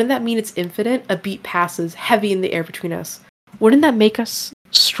emotion, wouldn't that mean it's infinite? A beat passes, heavy in the air between us. Wouldn't that make us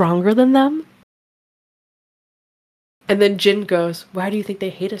stronger than them? And then Jin goes, why do you think they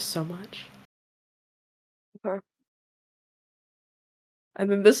hate us so much? Okay. And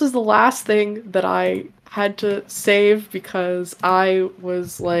then this is the last thing that I had to save because I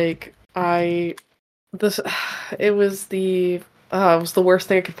was like, it was the worst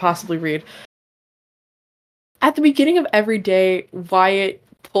thing I could possibly read. At the beginning of every day, Wyatt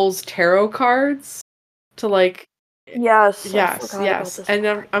pulls tarot cards to like. Yes. Yes.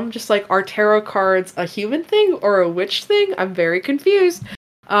 And I'm just like, are tarot cards a human thing or a witch thing? I'm very confused.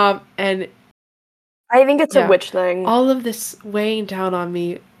 And I think it's a witch thing. All of this weighing down on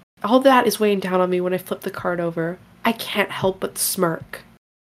me, all that is weighing down on me when I flip the card over. I can't help but smirk.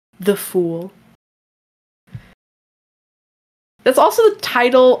 The Fool. That's also the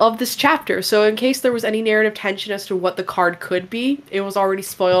title of this chapter, so in case there was any narrative tension as to what the card could be, it was already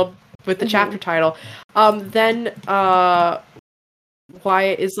spoiled with the chapter title. Then Wyatt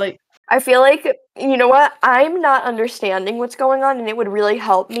is like... I feel like, you know what? I'm not understanding what's going on, and it would really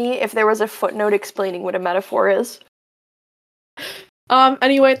help me if there was a footnote explaining what a metaphor is.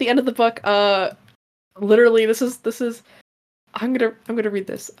 Anyway, at the end of the book, literally, this is... I'm gonna read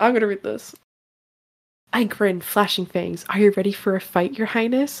this. I grinned, flashing fangs. Are you ready for a fight, Your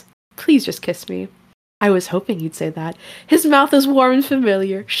Highness? Please just kiss me. I was hoping you'd say that. His mouth is warm and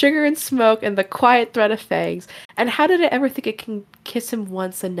familiar, sugar and smoke and the quiet threat of fangs. And how did I ever think it can kiss him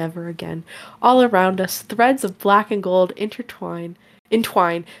once and never again? All around us, threads of black and gold entwine,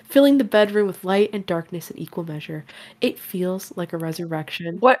 filling the bedroom with light and darkness in equal measure. It feels like a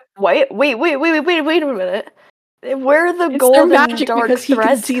resurrection. What? Wait a minute. Where are the gold their magic and dark because he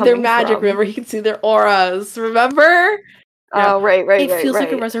can see their magic. From? Remember, he can see their auras. Remember? Yeah. Oh, right. It feels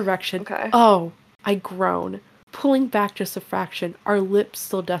like a resurrection. Okay. Oh, I groan, pulling back just a fraction, our lips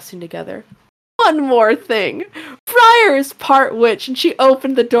still dusting together. One more thing. Briar is part witch, and she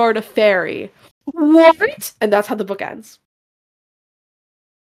opened the door to fairy. What? And that's how the book ends.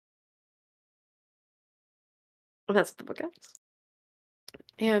 And that's how the book ends.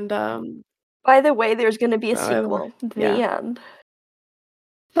 And, by the way, there's gonna be a sequel. The end.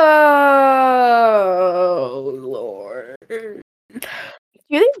 Oh, Lord. Do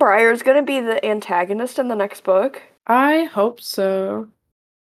you think Briar's gonna be the antagonist in the next book? I hope so.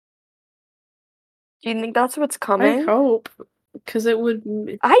 Do you think that's what's coming? I hope. Because it would...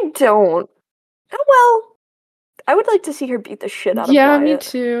 I don't. Oh, well. I would like to see her beat the shit out of Wyatt. Yeah, me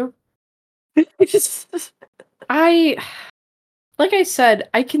too. Like I said,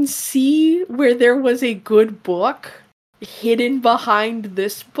 I can see where there was a good book hidden behind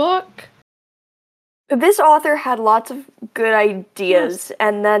this book. This author had lots of good ideas Yes.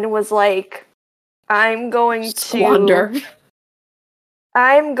 and then was like, I'm going Squander.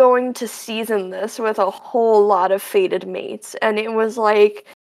 to season this with a whole lot of fated mates. And it was like,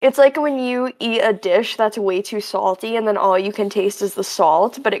 it's like when you eat a dish that's way too salty and then all you can taste is the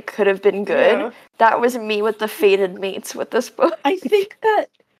salt, but it could have been good. Yeah. That was me with the fated mates with this book. I think that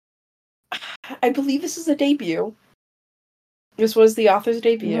I believe this is a debut. This was the author's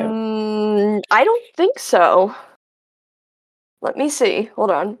debut. I don't think so. Let me see.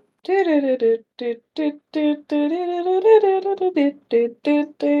 Hold on. Why do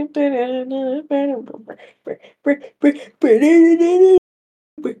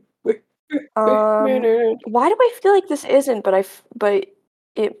I feel like this isn't, but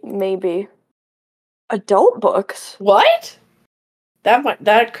it may be. Adult books? What?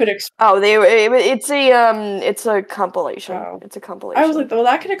 That could explain. Oh, it's a compilation. Oh. It's a compilation. I was like, well,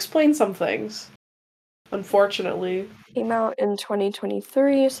 that could explain some things. Unfortunately. Came out in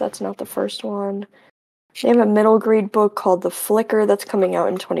 2023, so that's not the first one. They have a middle grade book called The Flicker that's coming out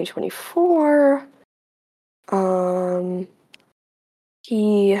in 2024.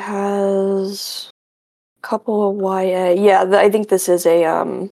 He has a couple of YA. Yeah, I think this is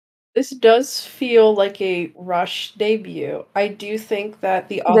a This does feel like a rush debut. I do think that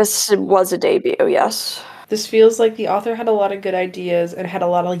the author... This was a debut, yes. This feels like the author had a lot of good ideas and had a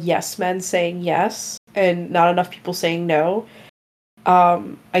lot of yes men saying yes and not enough people saying no.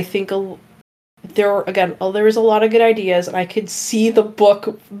 I think there was a lot of good ideas, and I could see the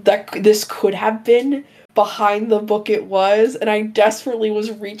book that this could have been behind the book it was, and I desperately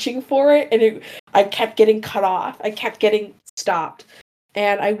was reaching for it, and I kept getting cut off. I kept getting stopped.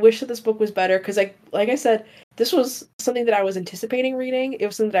 And I wish that this book was better, because like I said, this was something that I was anticipating reading. It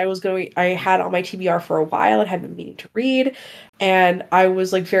was something that I had on my TBR for a while and had been meaning to read, and I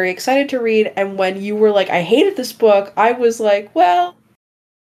was like very excited to read. And when you were like, I hated this book, I was like, well,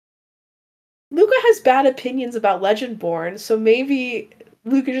 Luca has bad opinions about Legendborn, so maybe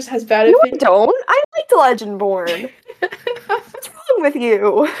Luca just has bad opinions. No, I don't. I liked Legendborn. What's wrong with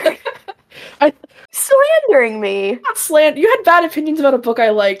you? Slandering me. You had bad opinions about a book I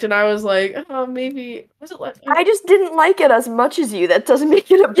liked, and I was like, oh, maybe was it? I just didn't like it as much as you. That doesn't make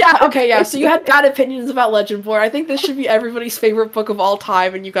it a yeah. Okay, yeah. So you had bad opinions about Legendborn. I think this should be everybody's favorite book of all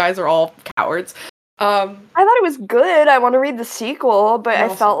time, and you guys are all cowards. I thought it was good. I want to read the sequel, but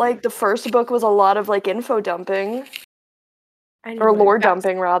I felt like the first book was a lot of like info dumping. Anyway, or lore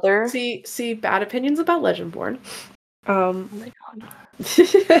dumping, rather. See, bad opinions about Legendborn. Oh my god.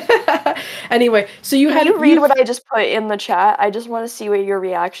 Anyway, so Can you read what I just put in the chat? I just want to see what your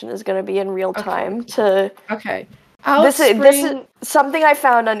reaction is going to be in real time. Okay. This is something I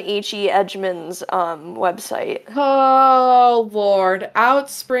found on H.E. Edgmon's website. Oh, Lord.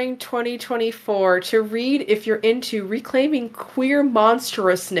 Outspring 2024 to read if you're into reclaiming queer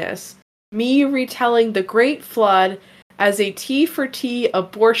monstrousness. Me retelling the Great Flood as a T for T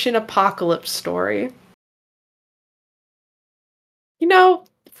abortion apocalypse story. You know,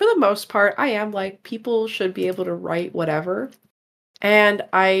 for the most part, I am like, people should be able to write whatever. And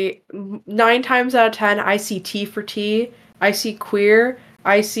 9 times out of 10, I see T for T, I see queer,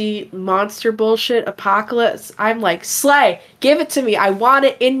 I see monster bullshit, apocalypse. I'm like, slay, give it to me. I want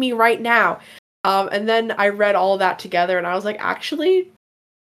it in me right now. And then I read all of that together, and I was like, actually,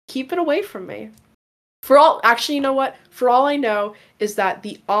 keep it away from me. Actually, you know what? For all I know is that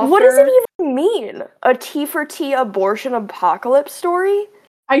the author... What does it even mean? A T for T abortion apocalypse story?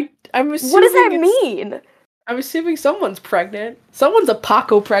 I'm assuming... What does that mean? I'm assuming someone's pregnant. Someone's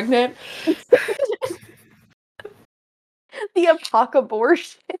apoco pregnant. The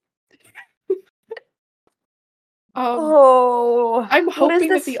apocabortion. I'm hoping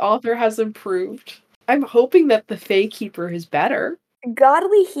that the author has improved. I'm hoping that the Fae Keeper is better.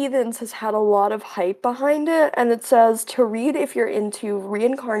 Godly Heathens has had a lot of hype behind it, and it says to read if you're into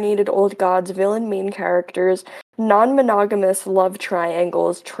reincarnated old gods, villain main characters, non-monogamous love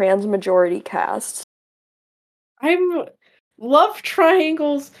triangles, trans-majority casts. Love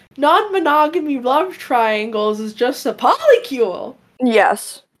triangles, non-monogamy love triangles is just a polycule.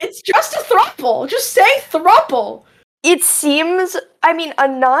 Yes. It's just a throuple. Just say throuple. It seems, a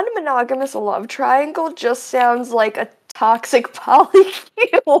non-monogamous love triangle just sounds like a toxic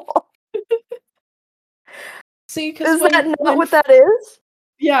polycule. See, is that not what that is?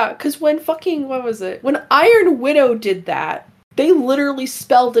 Yeah, because when what was it? When Iron Widow did that, they literally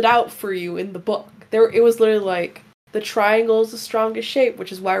spelled it out for you in the book. It was literally like, the triangle is the strongest shape,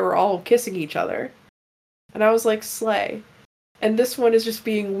 which is why we're all kissing each other. And I was like, slay. And this one is just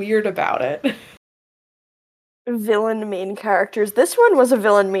being weird about it. Villain main characters. This one was a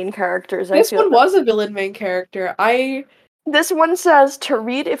villain main characters, I This feel. one was a villain main character. This one says to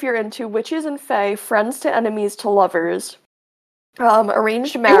read if you're into witches and fae, friends to enemies to lovers.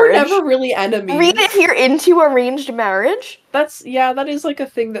 Arranged They were marriage. never really enemies. Read if you're into arranged marriage. That is like a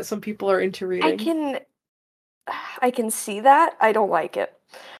thing that some people are into reading. I can see that. I don't like it.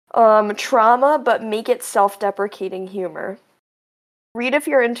 Trauma, but make it self-deprecating humor. Read if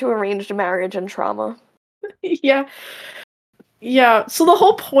you're into arranged marriage and trauma. Yeah. Yeah, so the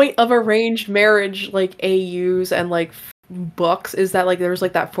whole point of arranged marriage, like AUs and like books, is that like there's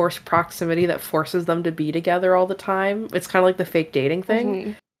like that forced proximity that forces them to be together all the time. It's kind of like the fake dating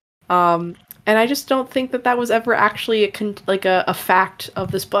thing. And I just don't think that was ever actually a fact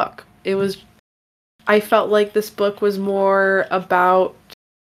of this book. I felt like this book was more about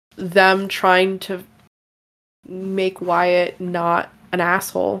them trying to make Wyatt not an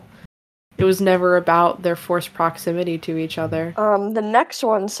asshole. It was never about their forced proximity to each other. The next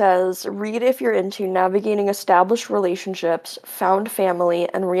one says, read if you're into navigating established relationships, found family,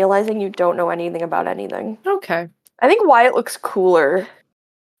 and realizing you don't know anything about anything. Okay. I think Wyatt looks cooler.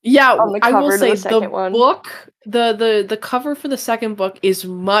 Yeah, on the I will cover say to the second one. book, the cover for the second book is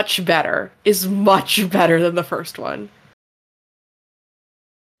much better. Is much better than the first one.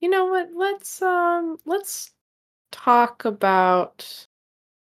 You know what? Let's talk about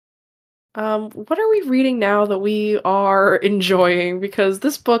what are we reading now that we are enjoying, because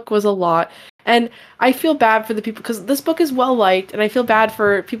this book was a lot. And I feel bad for the people, because this book is well liked, and I feel bad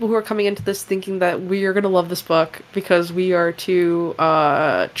for people who are coming into this thinking that we are going to love this book because we are two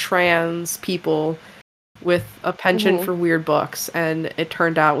trans people with a penchant for weird books, and it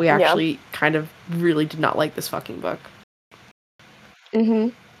turned out we actually kind of really did not like this fucking book.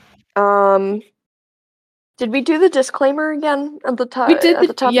 Did we do the disclaimer again at the top? We did at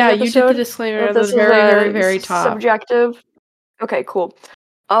the top of the episode? You did the disclaimer at the this very, is very, very top. Subjective. Okay, cool.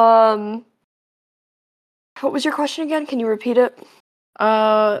 What was your question again? Can you repeat it?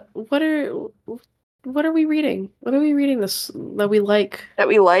 What are we reading? What are we reading this that we like? That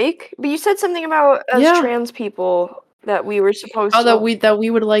we like? But you said something about as trans people that we were supposed to. That we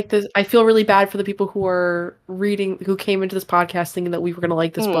would like this. I feel really bad for the people who are who came into this podcast thinking that we were gonna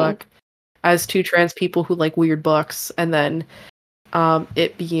like this book as two trans people who like weird books, and then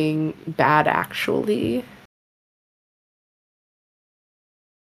it being bad actually.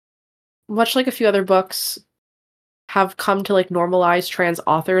 Much like a few other books have come to like normalize trans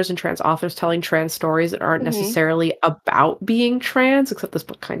authors and trans authors telling trans stories that aren't necessarily about being trans, except this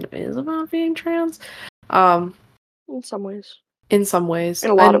book kind of is about being trans. In some ways. In some ways.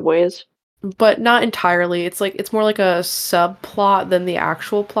 In a lot of ways. But not entirely. It's more like a subplot than the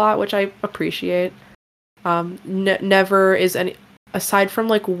actual plot, which I appreciate. Never is any, aside from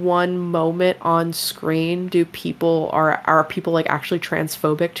like one moment on screen, are people like actually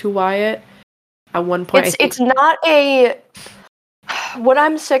transphobic to Wyatt. At one point, it's not a. What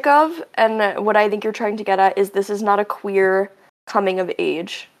I'm sick of, and what I think you're trying to get at, is this is not a queer coming of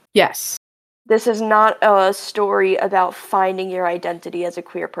age. Yes. This is not a story about finding your identity as a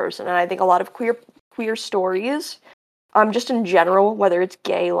queer person, and I think a lot of queer stories, just in general, whether it's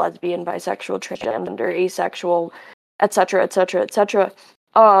gay, lesbian, bisexual, transgender, asexual, etc., etc., etc.,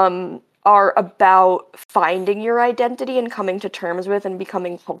 are about finding your identity and coming to terms with and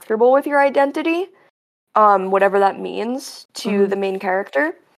becoming comfortable with your identity, whatever that means to the main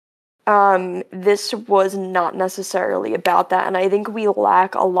character. This was not necessarily about that, and I think we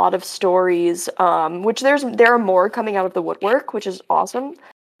lack a lot of stories, which there are more coming out of the woodwork, which is awesome,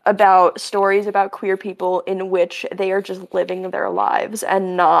 about stories about queer people in which they are just living their lives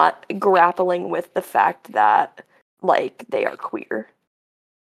and not grappling with the fact that, like, they are queer.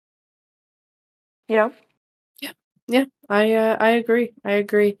 You know? Yeah. I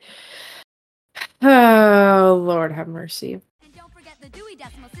agree. Oh, Lord have mercy. And don't forget the Dewey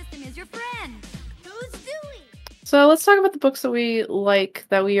Decimal System is your friend. Who's Dewey? So let's talk about the books that we like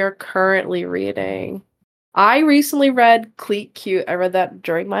that we are currently reading. I recently read Cleat Cute. I read that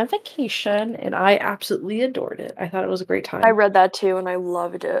during my vacation, and I absolutely adored it. I thought it was a great time. I read that too, and I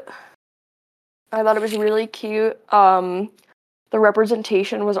loved it. I thought it was really cute. The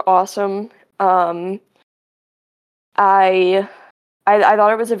representation was awesome. I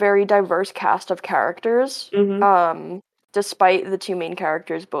thought it was a very diverse cast of characters, despite the two main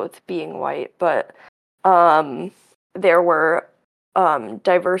characters both being white, but there were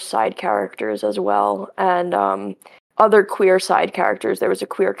diverse side characters as well, and other queer side characters. There was a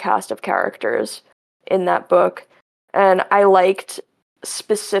queer cast of characters in that book, and I liked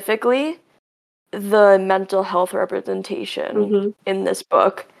specifically the mental health representation Mm-hmm. in this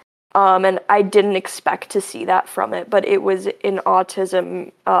book. And I didn't expect to see that from it, but it was in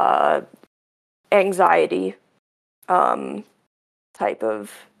autism, anxiety, type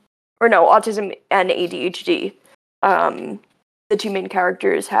of, or no, autism and ADHD. The two main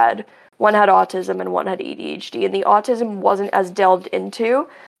characters one had autism and one had ADHD, and the autism wasn't as delved into,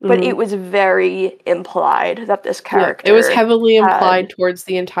 but it was very implied that this character it was heavily implied had towards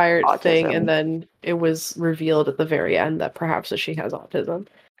the entire thing, autism. and then it was revealed at the very end that perhaps that she has autism.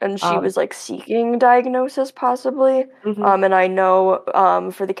 And she was like seeking diagnosis possibly. And I know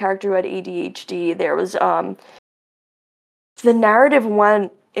for the character who had ADHD, there was the narrative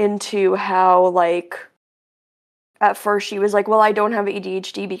went into how like at first she was like, well, I don't have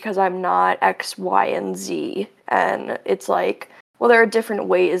ADHD because I'm not X, Y, and Z. And it's like, well, there are different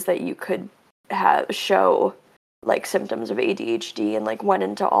ways that you could show like symptoms of ADHD, and like went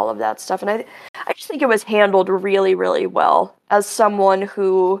into all of that stuff. And I just think it was handled really, really well as someone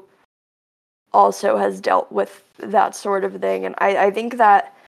who also has dealt with that sort of thing. And I think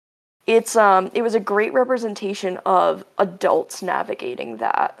that it was a great representation of adults navigating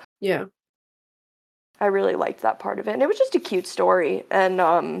that. Yeah. I really liked that part of it. And it was just a cute story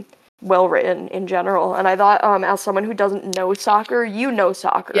and well written in general. And I thought, as someone who doesn't know soccer, you know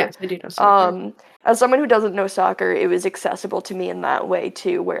soccer. Yes, I do know soccer. As someone who doesn't know soccer, it was accessible to me in that way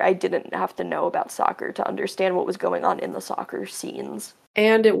too, where I didn't have to know about soccer to understand what was going on in the soccer scenes.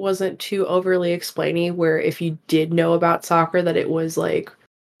 And it wasn't too overly explainy, where if you did know about soccer, that it was like,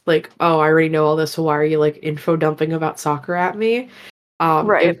 oh, I already know all this, so why are you like info dumping about soccer at me?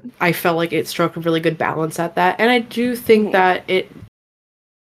 Right. I felt like it struck a really good balance at that, and I do think that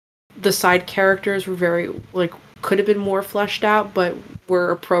the side characters were very like could have been more fleshed out, but were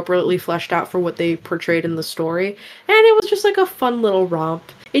appropriately fleshed out for what they portrayed in the story, and it was just like a fun little romp.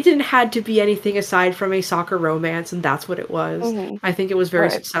 It didn't had to be anything aside from a soccer romance, and that's what it was. I think it was very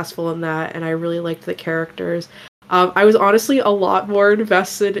successful in that, and I really liked the characters. I was honestly a lot more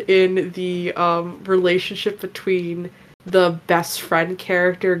invested in the relationship between the best friend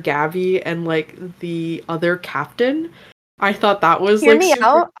character, Gabby, and like the other captain. I thought that was Hear like me super...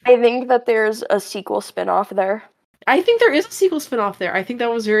 out. I think that there's a sequel spin-off there. I think there is a sequel spin-off there. I think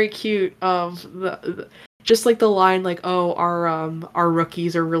that was very cute. Just like the line, like, "Oh, our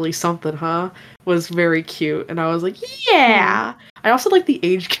rookies are really something, huh?" was very cute, and I was like, "Yeah." I also like the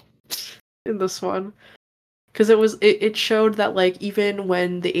age gap in this one, because it showed that like even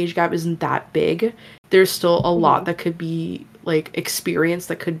when the age gap isn't that big, there's still a lot that could be like experience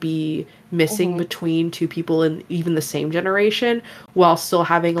that could be missing between two people in even the same generation, while still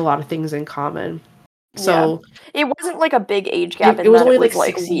having a lot of things in common. So it wasn't like a big age gap. It was only it was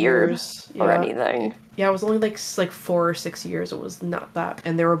like 6 weird years or anything. Yeah, it was only like 4 or 6 years. It was not that,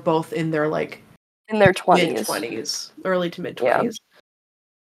 and they were both in their like in their 20s, mid-20s, early to mid-20s.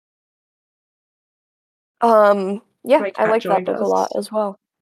 Yeah, I like that book a lot as well.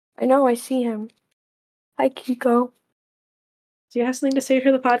 I know, I see him. Hi, Kiko. Do you have something to say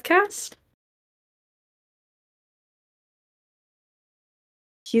for the podcast?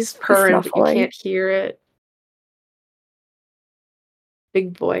 He's purring, but you can't hear it.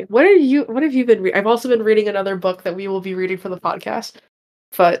 Big boy. What have you been reading? I've also been reading another book that we will be reading for the podcast.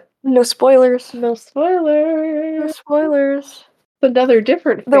 But no spoilers. No spoilers. No spoilers. Another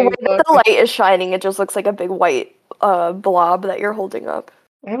different The way book. that the light is shining, it just looks like a big white blob that you're holding up.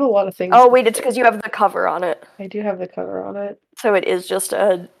 I have a lot of things. Oh wait, it's because you have the cover on it. I do have the cover on it. So it is just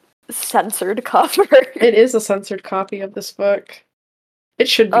a censored cover. It is a censored copy of this book. It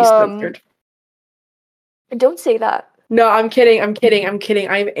should be censored. Don't say that. No, I'm kidding.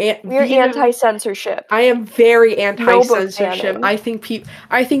 We're anti-censorship. I am very anti-censorship. No, I think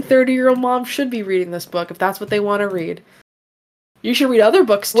 30-year-old moms should be reading this book if that's what they want to read. You should read other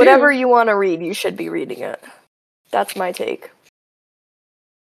books too. Whatever you want to read, you should be reading it. That's my take.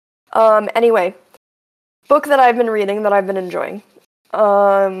 Anyway, book that I've been reading that I've been enjoying.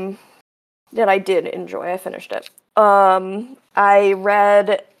 That I did enjoy. I finished it. I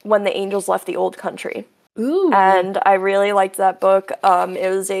read When the Angels Left the Old Country. Ooh. And I really liked that book. It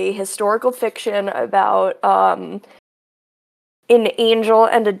was a historical fiction about an angel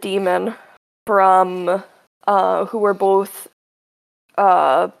and a demon from who were both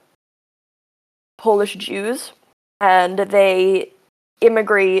Polish Jews, and they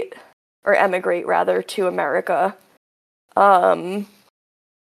emigrate to America,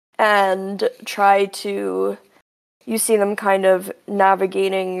 and try to. You see them kind of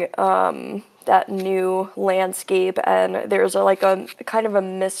navigating that new landscape, and there's a kind of a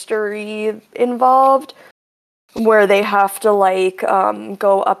mystery involved. where they have to like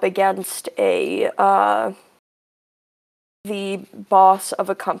go up against the boss of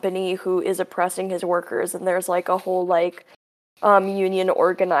a company who is oppressing his workers, and there's like a whole like union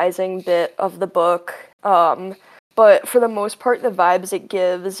organizing bit of the book. But for the most part, the vibes it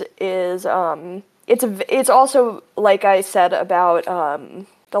gives is it's also, like I said about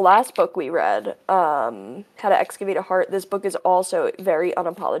the last book we read, How to Excavate a Heart. This book is also very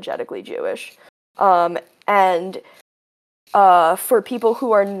unapologetically Jewish, and for people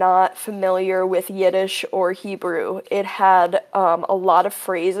who are not familiar with Yiddish or Hebrew, it had a lot of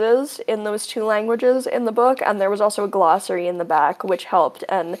phrases in those two languages in the book, and there was also a glossary in the back, which helped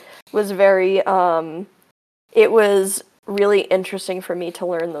and was very, it was really interesting for me to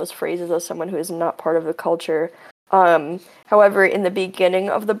learn those phrases as someone who is not part of the culture. However, in the beginning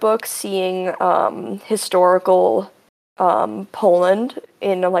of the book, seeing historical Poland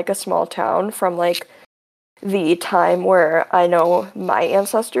in like a small town from like the time where I know my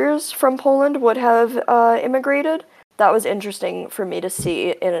ancestors from Poland would have immigrated. That was interesting for me to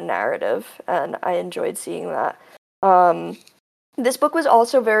see in a narrative, and I enjoyed seeing that. This book was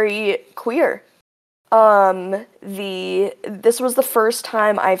also very queer. This was the first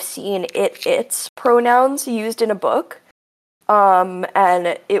time I've seen its pronouns used in a book.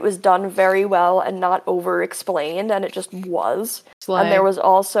 And it was done very well and not over-explained, and it just was. Slay. And there was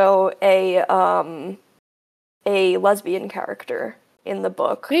also a lesbian character in the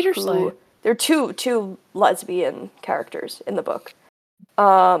book. Major slay. There are two lesbian characters in the book.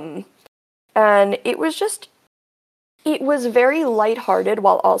 And it was very lighthearted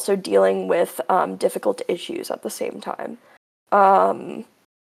while also dealing with difficult issues at the same time. And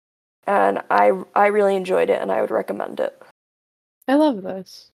I really enjoyed it, and I would recommend it. I love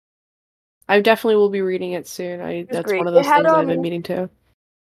this. I definitely will be reading it soon. That's great. one of those things I've been meaning to.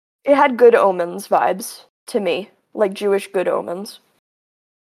 It had Good Omens vibes to me, like Jewish Good Omens.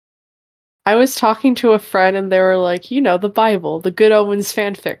 I was talking to a friend and they were like, the Bible, the Good Omens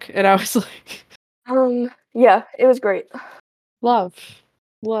fanfic. And I was like... yeah, it was great. Love.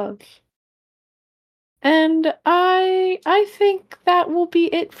 And I think that will be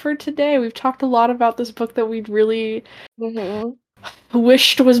it for today. We've talked a lot about this book that we'd really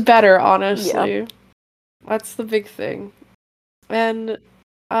wished was better, honestly. Yeah. That's the big thing. And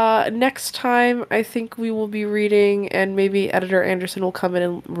next time, I think we will be reading, and maybe Editor Anderson will come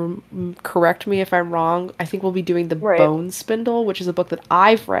in and correct me if I'm wrong. I think we'll be doing The Bone Spindle, which is a book that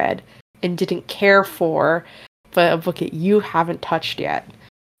I've read and didn't care for, but a book that you haven't touched yet.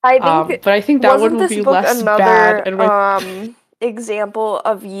 But I think that one will be less bad. And example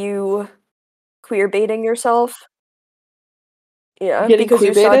of you queer baiting yourself. Yeah, because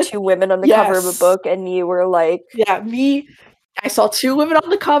you saw two women on the cover of a book, and you were like, "Yeah, me." I saw two women on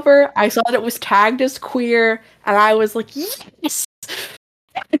the cover. I saw that it was tagged as queer, and I was like, "Yes!"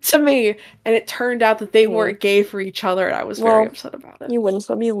 to me. And it turned out that they weren't gay for each other, and I was very upset about it. You win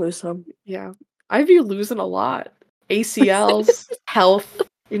some, you lose some. Yeah, I view losing a lot. ACLs, health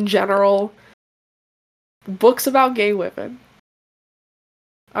in general, books about gay women.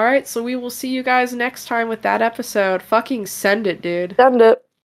 Alright, so we will see you guys next time with that episode. Fucking send it, dude. Send it.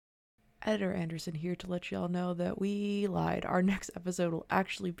 Editor Anderson here to let y'all know that we lied. Our next episode will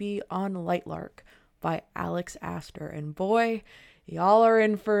actually be on Lightlark by Alex Astor. And boy, y'all are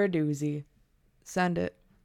in for a doozy. Send it.